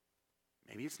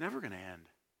 Maybe it's never going to end.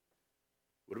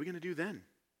 What are we going to do then?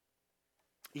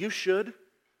 You should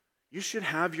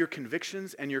have your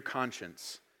convictions and your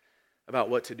conscience about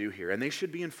what to do here. And they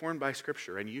should be informed by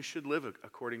Scripture. And you should live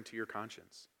according to your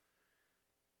conscience.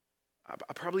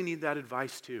 I probably need that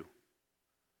advice too.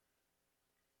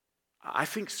 I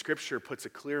think Scripture puts a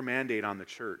clear mandate on the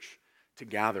church to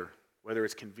gather, whether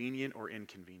it's convenient or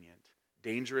inconvenient,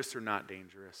 dangerous or not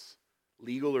dangerous,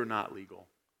 legal or not legal.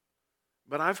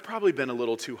 But I've probably been a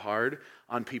little too hard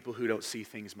on people who don't see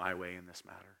things my way in this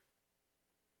matter.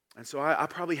 And so I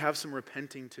probably have some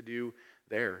repenting to do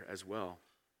there as well.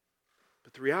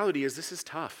 But the reality is this is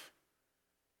tough.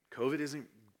 COVID isn't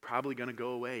probably going to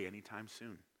go away anytime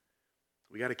soon.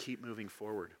 We got to keep moving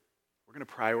forward. We're going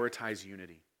to prioritize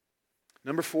unity.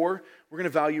 Number 4, we're going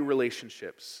to value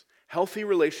relationships. Healthy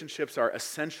relationships are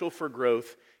essential for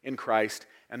growth in Christ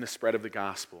and the spread of the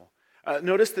gospel.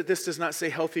 Notice that this does not say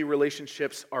healthy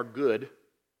relationships are good.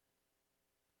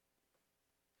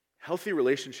 Healthy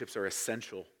relationships are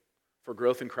essential for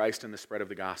growth in Christ and the spread of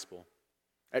the gospel.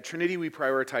 At Trinity, we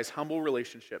prioritize humble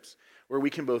relationships where we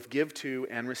can both give to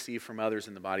and receive from others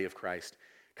in the body of Christ.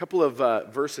 A couple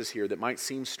of verses here that might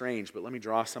seem strange, but let me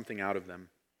draw something out of them.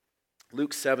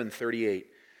 Luke 7:38.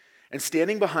 And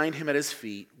standing behind him at his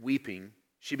feet, weeping,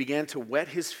 she began to wet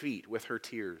his feet with her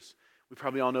tears. We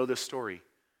probably all know this story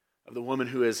of the woman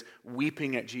who is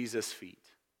weeping at Jesus' feet,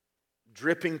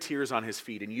 dripping tears on his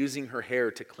feet and using her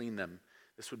hair to clean them.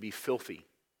 This would be filthy,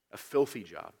 a filthy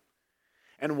job.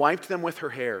 And wiped them with her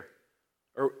hair,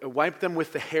 or wiped them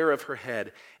with the hair of her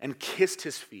head, and kissed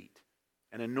his feet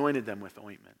and anointed them with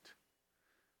ointment.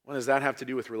 What does that have to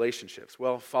do with relationships?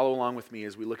 Well, follow along with me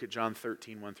as we look at John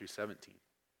 13:1-17.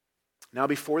 Now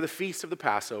before the feast of the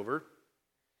Passover,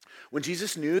 when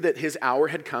Jesus knew that his hour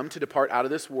had come to depart out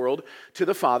of this world to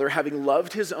the Father, having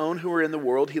loved his own who were in the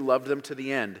world, he loved them to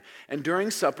the end. And during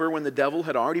supper, when the devil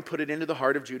had already put it into the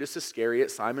heart of Judas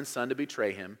Iscariot, Simon's son, to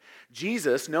betray him,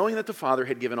 Jesus, knowing that the Father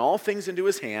had given all things into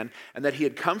his hand, and that he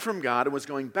had come from God and was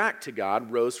going back to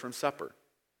God, rose from supper.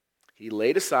 He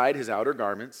laid aside his outer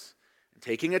garments, and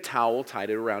taking a towel, tied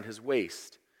it around his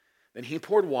waist. Then he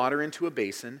poured water into a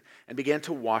basin and began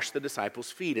to wash the disciples'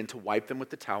 feet and to wipe them with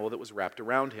the towel that was wrapped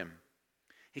around him.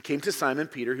 He came to Simon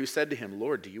Peter, who said to him,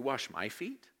 Lord, do you wash my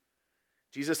feet?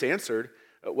 Jesus answered,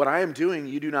 what I am doing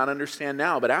you do not understand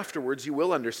now, but afterwards you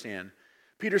will understand.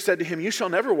 Peter said to him, you shall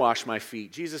never wash my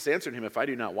feet. Jesus answered him, if I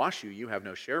do not wash you, you have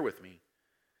no share with me.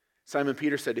 Simon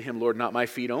Peter said to him, Lord, not my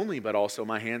feet only, but also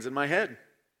my hands and my head.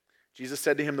 Jesus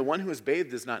said to him, the one who is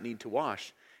bathed does not need to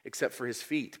wash, except for his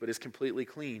feet, but is completely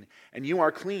clean. And you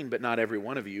are clean, but not every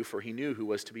one of you, for he knew who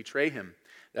was to betray him.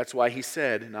 That's why he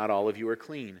said, not all of you are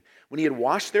clean. When he had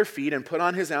washed their feet and put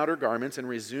on his outer garments and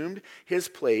resumed his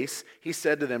place, he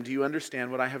said to them, do you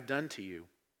understand what I have done to you?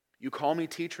 You call me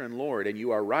teacher and Lord, and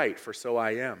you are right, for so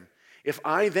I am. If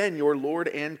I then, your Lord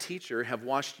and teacher, have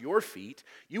washed your feet,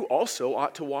 you also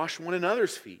ought to wash one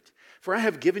another's feet. For I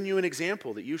have given you an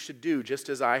example that you should do just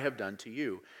as I have done to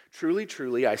you. Truly,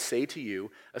 truly, I say to you,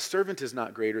 a servant is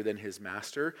not greater than his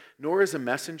master, nor is a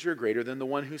messenger greater than the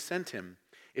one who sent him.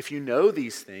 If you know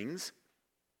these things,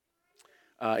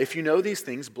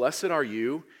 blessed are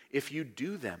you if you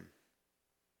do them.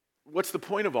 What's the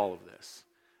point of all of this?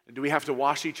 Do we have to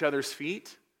wash each other's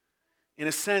feet? In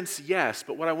a sense, yes,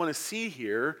 but what I want to see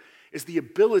here is the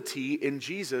ability in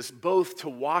Jesus both to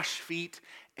wash feet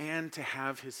and to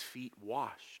have his feet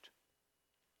washed.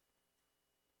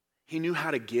 He knew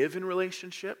how to give in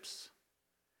relationships,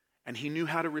 and he knew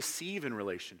how to receive in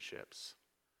relationships.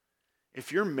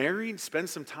 If you're married, spend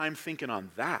some time thinking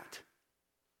on that.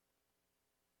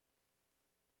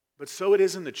 But so it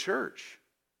is in the church.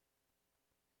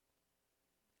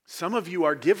 Some of you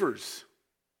are givers.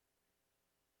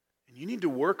 And you need to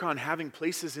work on having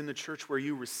places in the church where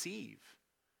you receive.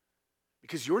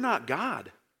 Because you're not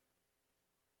God.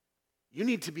 You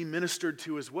need to be ministered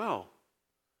to as well.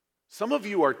 Some of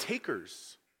you are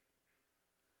takers.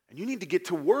 And you need to get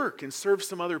to work and serve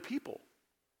some other people.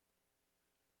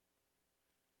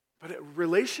 But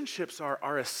relationships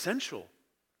are essential.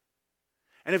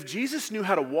 And if Jesus knew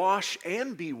how to wash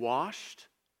and be washed,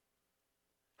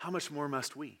 how much more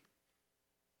must we?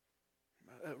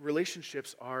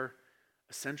 Relationships are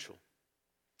essential.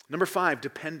 Number 5,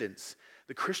 dependence.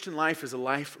 The Christian life is a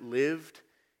life lived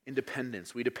in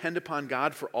dependence. We depend upon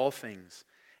God for all things,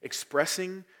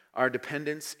 expressing our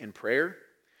dependence in prayer.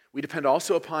 We depend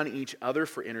also upon each other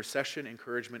for intercession,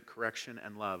 encouragement, correction,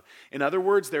 and love. In other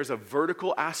words, there's a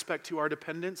vertical aspect to our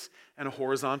dependence and a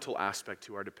horizontal aspect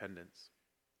to our dependence.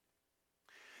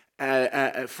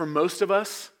 For most of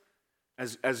us,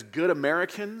 as good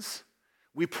Americans,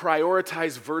 we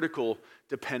prioritize vertical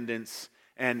dependence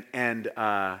and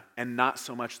not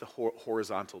so much the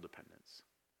horizontal dependence.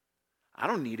 I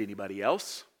don't need anybody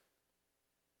else.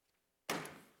 I'm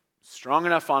strong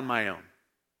enough on my own.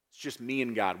 It's just me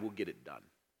and God. We'll get it done.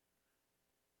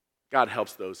 God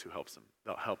helps those who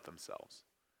help themselves.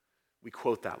 We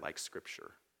quote that like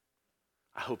scripture.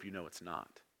 I hope you know it's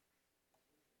not.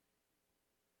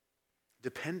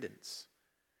 Dependence.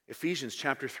 Ephesians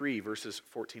chapter 3, verses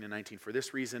 14 and 19. For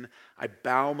this reason, I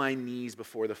bow my knees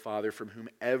before the Father, from whom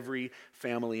every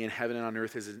family in heaven and on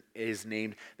earth is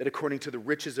named, that according to the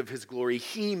riches of his glory,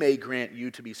 he may grant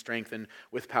you to be strengthened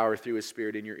with power through his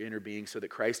Spirit in your inner being, so that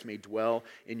Christ may dwell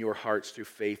in your hearts through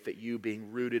faith, that you,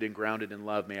 being rooted and grounded in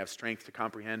love, may have strength to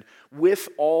comprehend with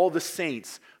all the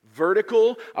saints.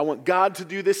 Vertical, I want God to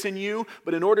do this in you,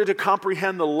 but in order to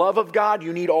comprehend the love of God,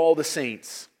 you need all the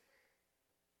saints.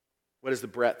 What is the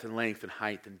breadth and length and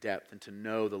height and depth, and to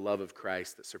know the love of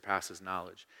Christ that surpasses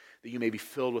knowledge, that you may be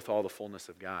filled with all the fullness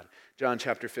of God. John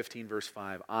chapter 15, verse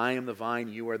 5. I am the vine,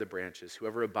 you are the branches.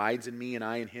 Whoever abides in me and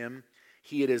I in him,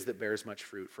 he it is that bears much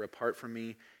fruit. For apart from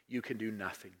me, you can do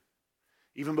nothing.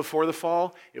 Even before the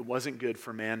fall, it wasn't good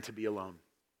for man to be alone.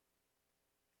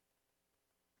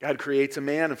 God creates a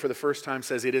man and for the first time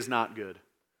says it is not good.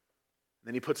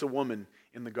 Then he puts a woman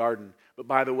in the garden. But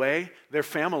by the way, their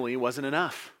family wasn't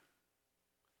enough.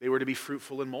 They were to be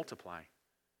fruitful and multiply.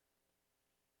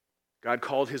 God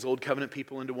called his old covenant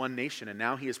people into one nation, and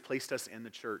now he has placed us in the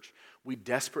church. We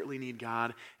desperately need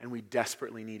God, and we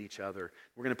desperately need each other.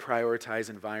 We're going to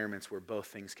prioritize environments where both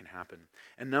things can happen.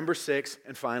 And number 6,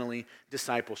 and finally,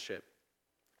 discipleship.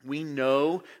 We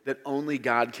know that only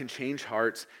God can change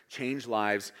hearts, change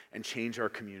lives, and change our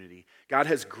community. God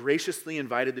has graciously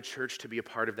invited the church to be a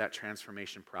part of that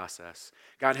transformation process.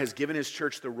 God has given his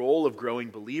church the role of growing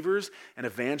believers and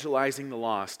evangelizing the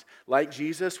lost. Like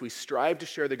Jesus, we strive to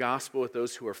share the gospel with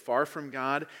those who are far from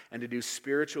God and to do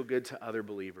spiritual good to other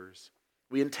believers.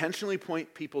 We intentionally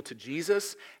point people to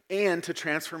Jesus and to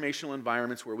transformational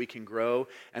environments where we can grow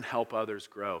and help others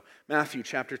grow. Matthew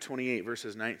chapter 28,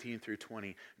 verses 19 through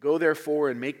 20. Go therefore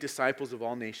and make disciples of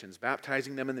all nations,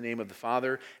 baptizing them in the name of the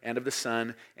Father and of the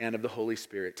Son and of the Holy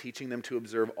Spirit, teaching them to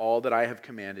observe all that I have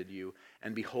commanded you.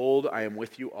 And behold, I am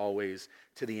with you always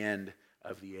to the end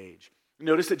of the age.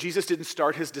 Notice that Jesus didn't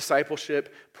start his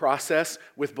discipleship process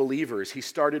with believers. He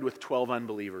started with 12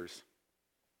 unbelievers.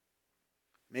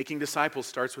 Making disciples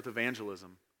starts with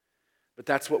evangelism. But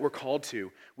that's what we're called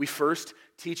to. We first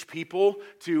teach people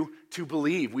to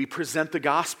believe. We present the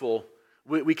gospel.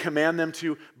 We command them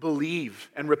to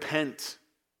believe and repent.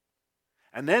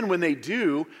 And then when they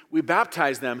do, we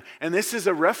baptize them. And this is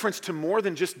a reference to more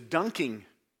than just dunking.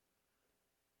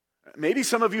 Maybe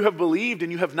some of you have believed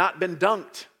and you have not been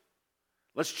dunked.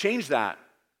 Let's change that.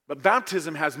 But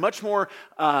baptism has much more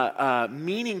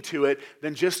meaning to it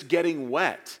than just getting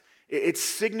wet. It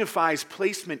signifies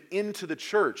placement into the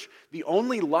church. The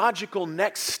only logical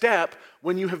next step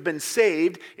when you have been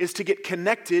saved is to get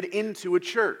connected into a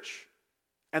church.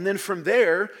 And then from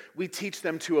there, we teach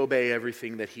them to obey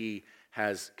everything that he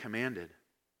has commanded.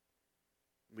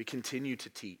 We continue to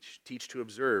teach to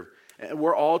observe. And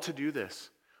we're all to do this.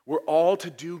 We're all to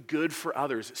do good for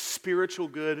others, spiritual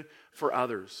good for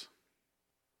others.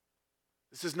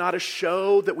 This is not a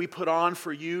show that we put on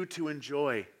for you to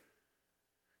enjoy.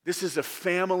 This is a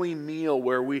family meal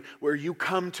where you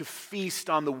come to feast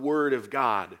on the Word of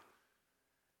God,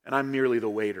 and I'm merely the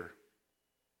waiter.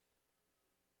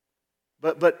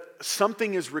 But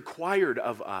something is required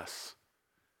of us.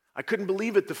 I couldn't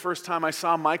believe it the first time I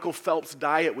saw Michael Phelps'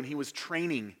 diet when he was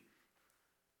training.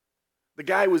 The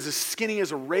guy was as skinny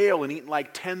as a rail and eating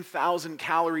like 10,000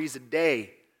 calories a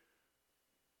day.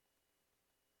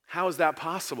 How is that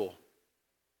possible?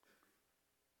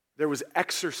 There was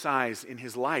exercise in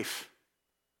his life.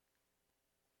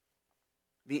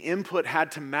 The input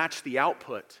had to match the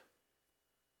output.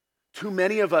 Too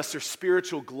many of us are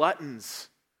spiritual gluttons.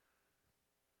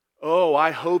 Oh, I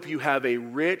hope you have a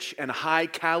rich and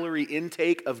high-calorie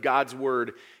intake of God's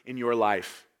Word in your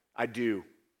life. I do.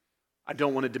 I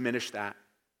don't want to diminish that.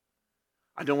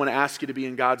 I don't want to ask you to be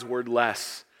in God's Word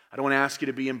less. I don't want to ask you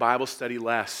to be in Bible study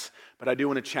less. But I do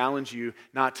want to challenge you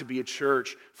not to be a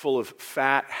church full of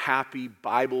fat, happy,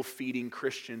 Bible-feeding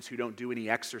Christians who don't do any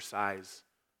exercise,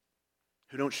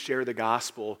 who don't share the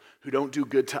gospel, who don't do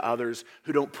good to others,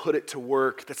 who don't put it to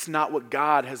work. That's not what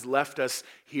God has left us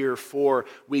here for.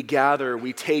 We gather,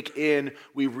 we take in,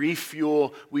 we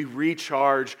refuel, we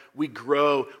recharge, we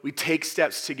grow, we take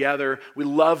steps together, we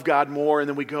love God more, and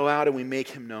then we go out and we make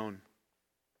him known.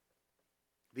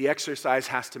 The exercise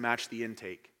has to match the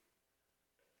intake.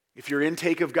 If your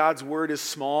intake of God's Word is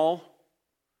small,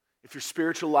 if your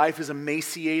spiritual life is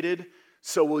emaciated,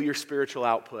 so will your spiritual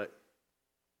output.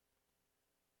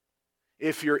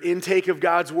 If your intake of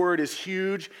God's Word is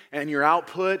huge and your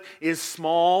output is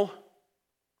small,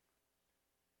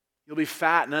 you'll be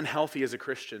fat and unhealthy as a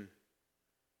Christian.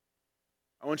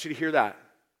 I want you to hear that.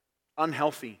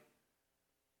 Unhealthy.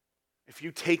 If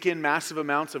you take in massive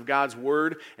amounts of God's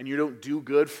Word and you don't do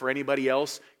good for anybody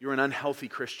else, you're an unhealthy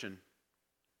Christian.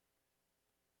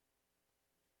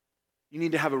 You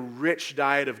need to have a rich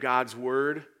diet of God's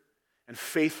Word and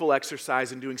faithful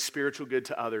exercise in doing spiritual good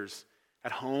to others.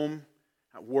 At home,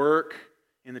 at work,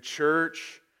 in the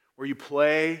church, where you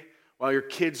play, while your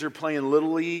kids are playing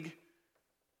Little League.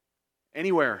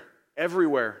 Anywhere,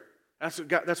 everywhere. That's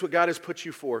what God has put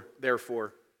you there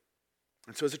for.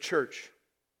 And so as a church,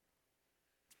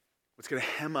 what's going to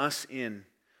hem us in,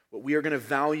 what we are going to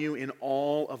value in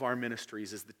all of our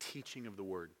ministries is the teaching of the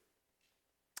Word.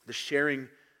 The sharing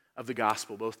of the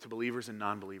gospel, both to believers and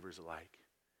non-believers alike.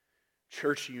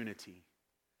 Church unity,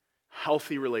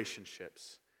 healthy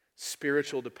relationships,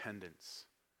 spiritual dependence,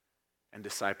 and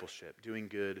discipleship, doing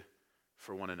good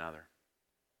for one another.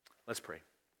 Let's pray.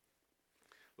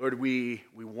 Lord, we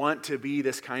want to be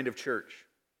this kind of church.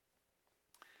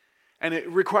 And it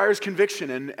requires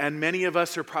conviction, and many of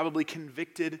us are probably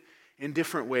convicted in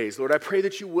different ways. Lord, I pray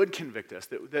that you would convict us,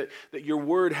 that your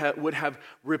word would have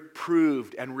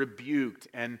reproved and rebuked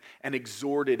and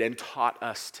exhorted and taught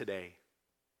us today.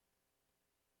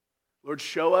 Lord,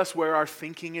 show us where our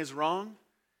thinking is wrong,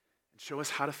 and show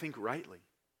us how to think rightly.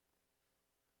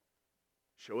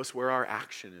 Show us where our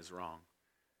action is wrong,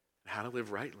 and how to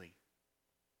live rightly.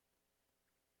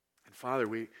 And Father,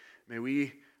 may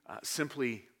we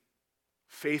simply,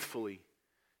 faithfully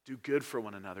do good for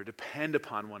one another, depend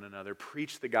upon one another,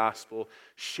 preach the gospel,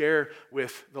 share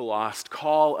with the lost,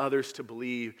 call others to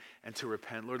believe and to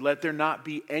repent. Lord, let there not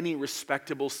be any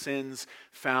respectable sins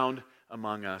found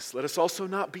among us. Let us also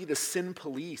not be the sin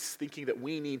police, thinking that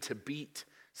we need to beat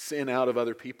sin out of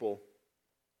other people.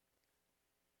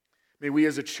 May we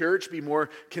as a church be more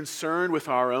concerned with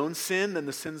our own sin than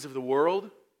the sins of the world.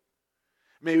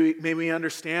 May we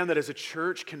understand that as a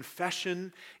church,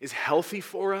 confession is healthy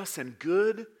for us and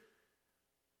good.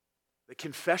 That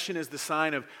confession is the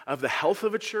sign of the health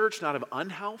of a church, not of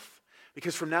unhealth.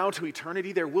 Because from now to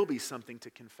eternity, there will be something to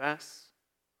confess.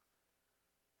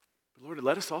 But Lord,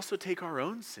 let us also take our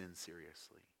own sin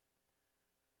seriously.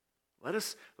 Let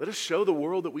us show the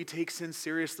world that we take sin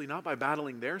seriously, not by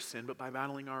battling their sin, but by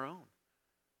battling our own.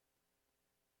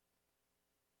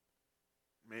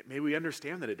 May we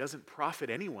understand that it doesn't profit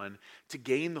anyone to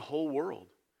gain the whole world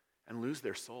and lose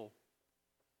their soul.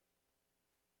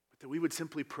 But that we would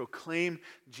simply proclaim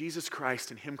Jesus Christ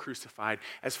and Him crucified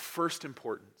as first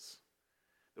importance.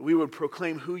 That we would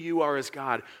proclaim who you are as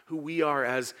God, who we are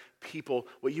as people,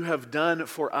 what you have done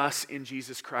for us in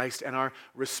Jesus Christ, and our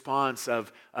response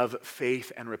of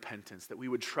faith and repentance. That we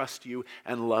would trust you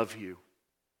and love you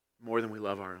more than we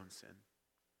love our own sin.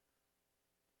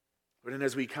 Lord, and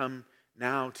as we come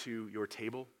now to your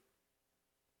table,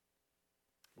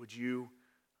 would you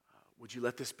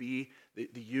let this be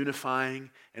the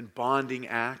unifying and bonding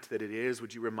act that it is?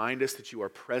 Would you remind us that you are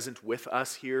present with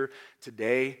us here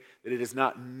today, that it is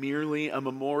not merely a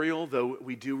memorial, though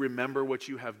we do remember what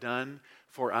you have done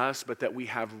for us, but that we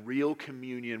have real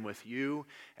communion with you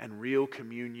and real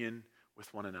communion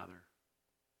with one another.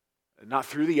 Not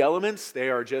through the elements, they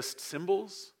are just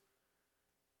symbols,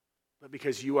 but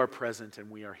because you are present and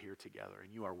we are here together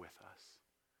and you are with us.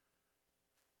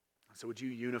 So would you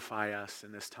unify us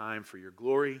in this time for your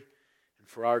glory and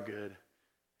for our good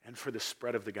and for the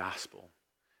spread of the gospel.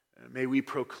 May we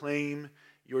proclaim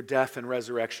your death and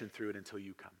resurrection through it until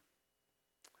you come.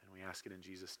 And we ask it in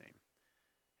Jesus' name.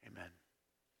 Amen.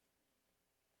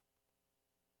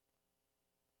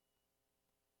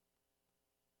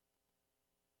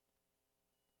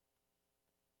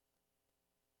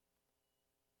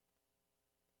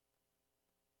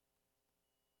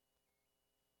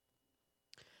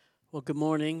 Well, good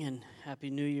morning and Happy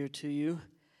New Year to you.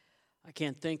 I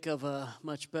can't think of a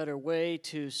much better way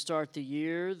to start the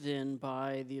year than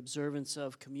by the observance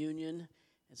of communion.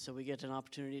 And so we get an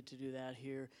opportunity to do that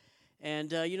here. And,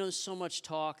 there's so much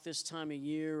talk this time of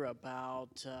year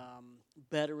about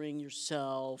bettering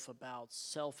yourself, about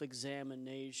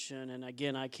self-examination. And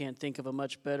again, I can't think of a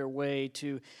much better way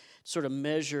to sort of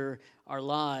measure our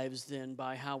lives than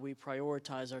by how we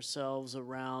prioritize ourselves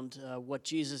around what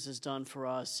Jesus has done for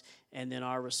us and then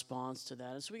our response to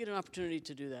that. And so we get an opportunity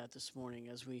to do that this morning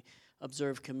as we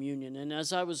observe communion. And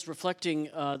as I was reflecting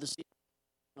this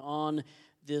evening on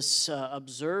this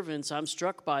observance, I'm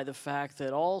struck by the fact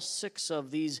that all 6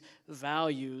 of these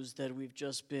values that we've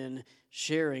just been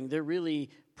sharing, they're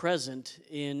really present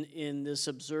in this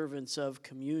observance of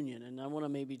communion. And I want to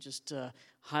maybe just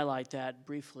highlight that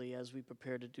briefly as we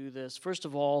prepare to do this. First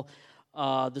of all,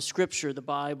 the Scripture, the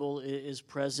Bible, is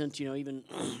present. Even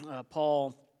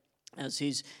Paul, as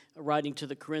he's writing to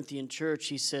the Corinthian church,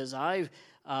 he says, I've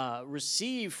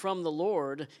received from the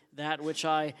Lord that which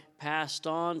I passed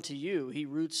on to you. He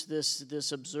roots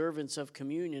this observance of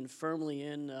communion firmly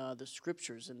in the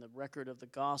Scriptures, in the record of the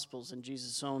Gospels, and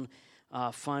Jesus' own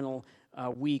final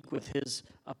week with his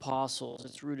apostles.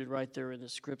 It's rooted right there in the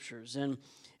Scriptures.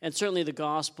 And certainly the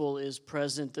gospel is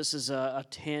present. This is a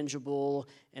tangible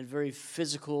and very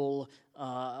physical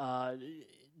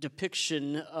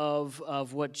depiction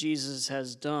of what Jesus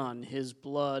has done, his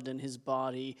blood and his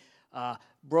body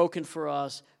broken for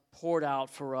us, poured out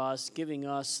for us, giving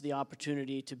us the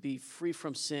opportunity to be free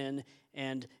from sin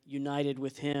and united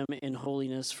with him in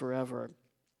holiness forever.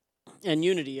 And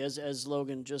unity, as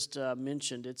Logan just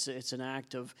mentioned, it's an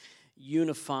act of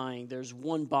unifying. There's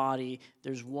one body,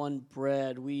 there's one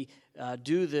bread. We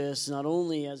do this not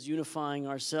only as unifying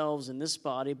ourselves in this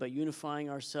body, but unifying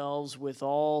ourselves with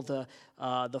all the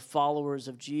followers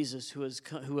of Jesus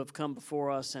who have come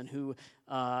before us and who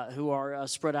are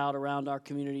spread out around our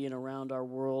community and around our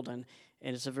world, and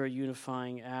it's a very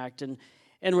unifying act.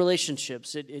 And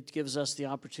relationships, it gives us the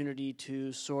opportunity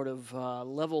to sort of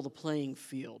level the playing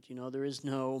field. You know, there is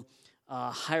no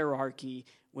hierarchy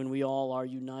when we all are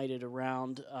united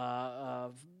around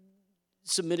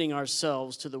submitting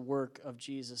ourselves to the work of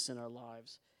Jesus in our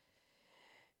lives.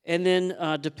 And then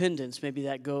dependence, maybe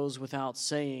that goes without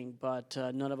saying, but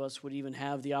none of us would even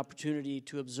have the opportunity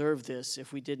to observe this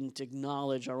if we didn't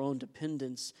acknowledge our own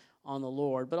dependence on the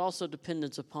Lord, but also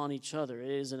dependence upon each other. It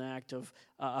is an act of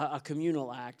a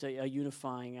communal act, a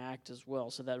unifying act as well.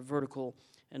 So that vertical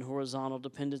and horizontal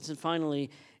dependence. And finally,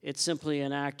 it's simply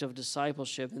an act of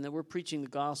discipleship, and that we're preaching the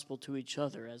gospel to each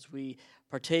other as we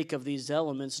partake of these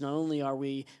elements. Not only are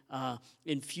we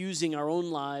infusing our own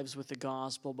lives with the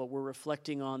gospel, but we're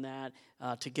reflecting on that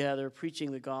together,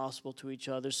 preaching the gospel to each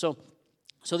other. So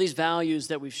these values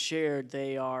that we've shared,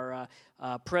 they are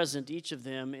present, each of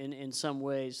them, in some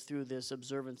ways through this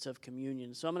observance of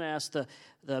communion. So I'm going to ask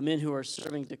the men who are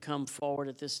serving to come forward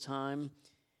at this time,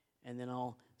 and then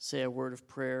I'll say a word of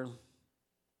prayer.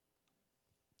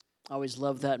 I always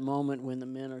love that moment when the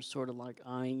men are sort of like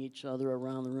eyeing each other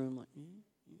around the room, like,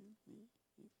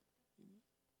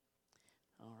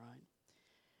 all right.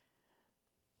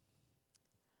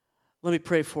 Let me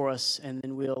pray for us, and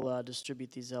then we'll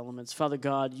distribute these elements. Father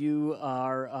God, you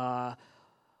are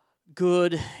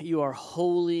good, you are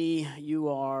holy, you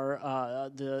are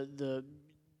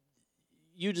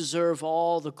you deserve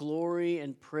all the glory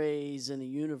and praise in the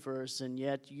universe, and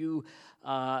yet you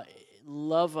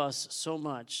love us so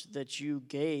much that you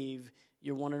gave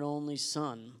your one and only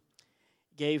Son,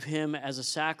 gave him as a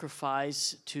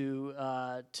sacrifice to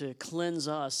cleanse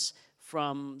us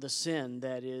from the sin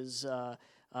that is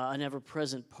an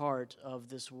ever-present part of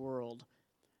this world.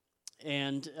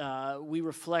 And we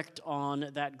reflect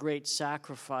on that great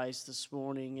sacrifice this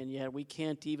morning, and yet we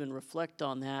can't even reflect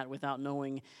on that without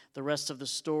knowing the rest of the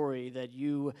story, that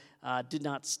you did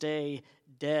not stay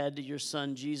dead. Your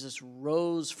Son Jesus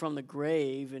rose from the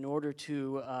grave in order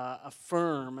to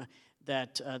affirm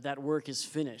that that work is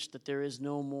finished, that there is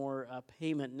no more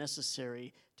payment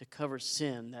necessary to cover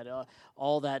sin, that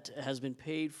all that has been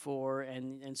paid for,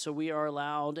 and so we are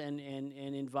allowed and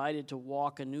invited to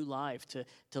walk a new life,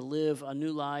 to live a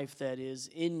new life that is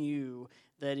in you,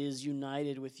 that is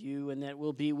united with you, and that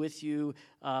will be with you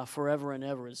forever and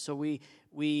ever. And so we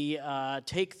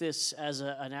take this as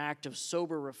an act of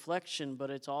sober reflection, but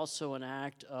it's also an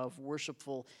act of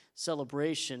worshipful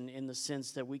celebration, in the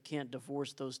sense that we can't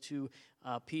divorce those two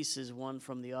pieces one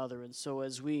from the other. And so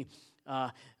as we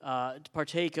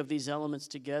partake of these elements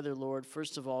together, Lord,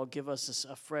 first of all, give us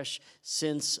a fresh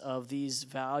sense of these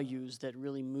values that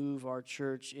really move our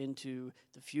church into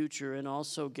the future, and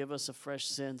also give us a fresh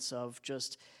sense of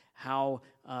just how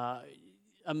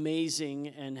amazing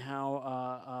and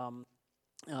how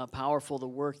powerful the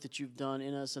work that you've done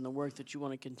in us and the work that you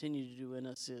want to continue to do in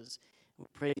us is. We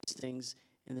pray these things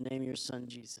in the name of your Son,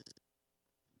 Jesus.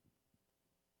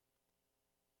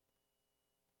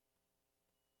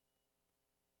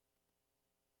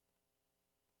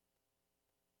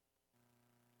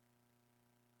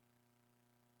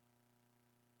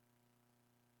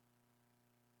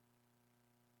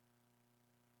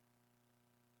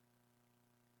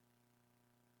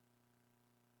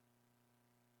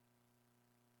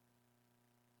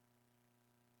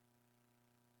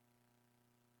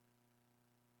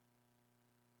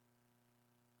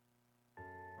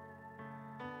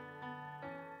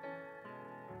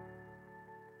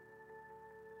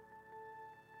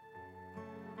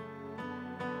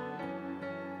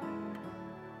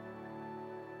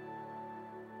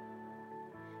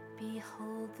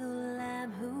 Behold the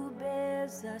Lamb who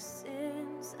bears our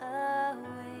sins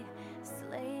away,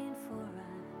 slain for us.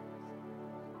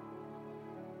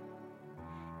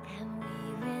 And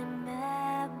we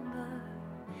remember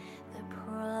the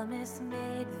promise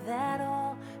made that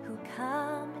all who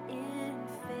come in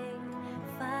faith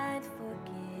find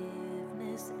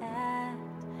forgiveness at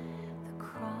the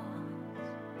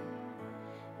cross.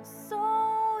 And so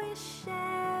we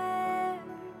share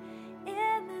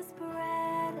in this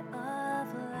bread of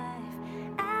life,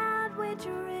 and we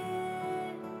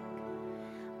drink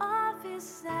of his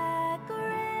sacrifice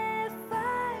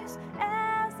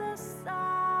as a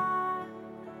sign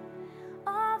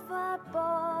of our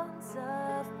bonds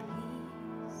of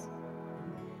peace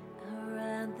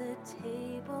around the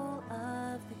table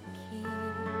of the King.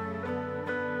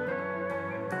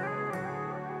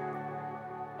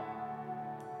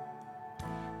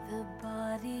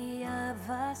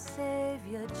 our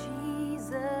Savior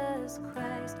Jesus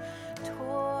Christ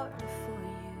tore for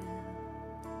you.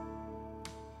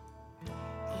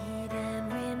 Eat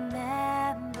and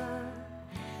remember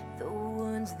the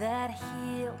wounds that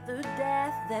heal, the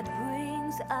death that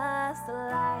brings us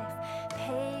life,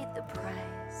 paid the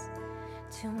price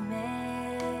to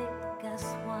make us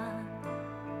one.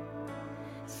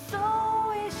 So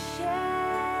we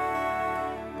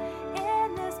share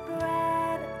in this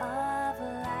bread of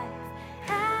life,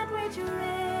 and we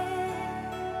drink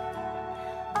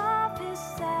of His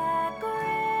sacrifice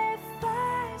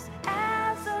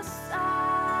as a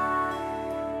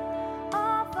sign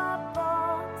of our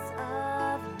bonds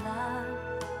of love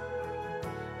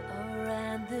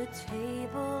around the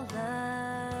table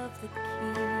of the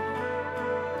King.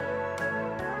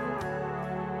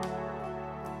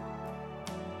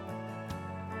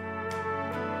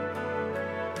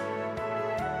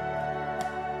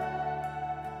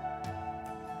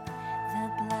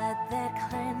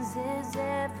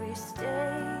 Every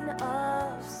stain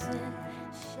of sin.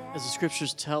 As the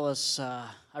scriptures tell us,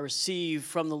 I received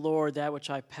from the Lord that which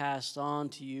I passed on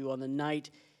to you. On the night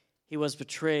He was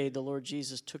betrayed, the Lord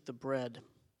Jesus took the bread,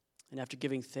 and after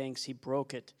giving thanks, He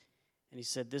broke it, and He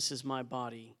said, "This is my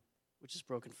body, which is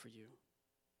broken for you."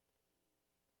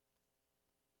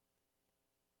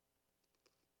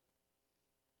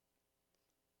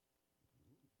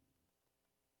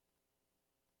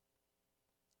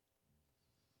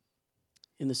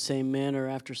 In the same manner,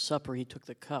 after supper, He took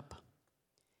the cup,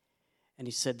 and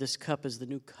He said, "This cup is the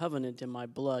new covenant in my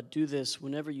blood. Do this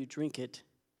whenever you drink it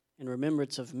in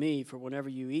remembrance of me, for whenever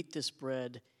you eat this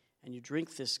bread and you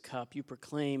drink this cup, you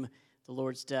proclaim the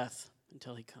Lord's death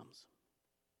until He comes."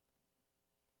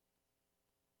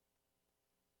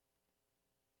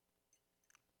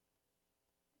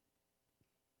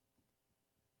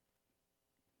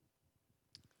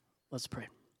 Let's pray.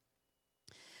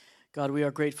 God, we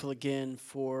are grateful again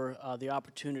for the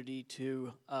opportunity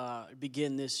to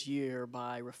begin this year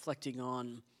by reflecting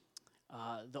on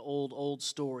the old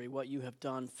story, what you have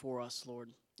done for us,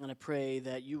 Lord. And I pray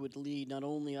that you would lead not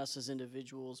only us as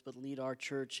individuals, but lead our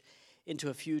church into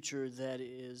a future that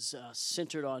is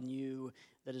centered on you,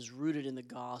 that is rooted in the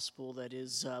gospel, that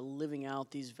is living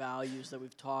out these values that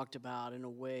we've talked about in a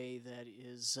way that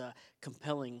is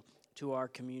compelling to our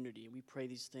community. We pray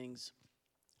these things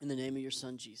in the name of your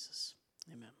Son, Jesus.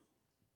 Amen.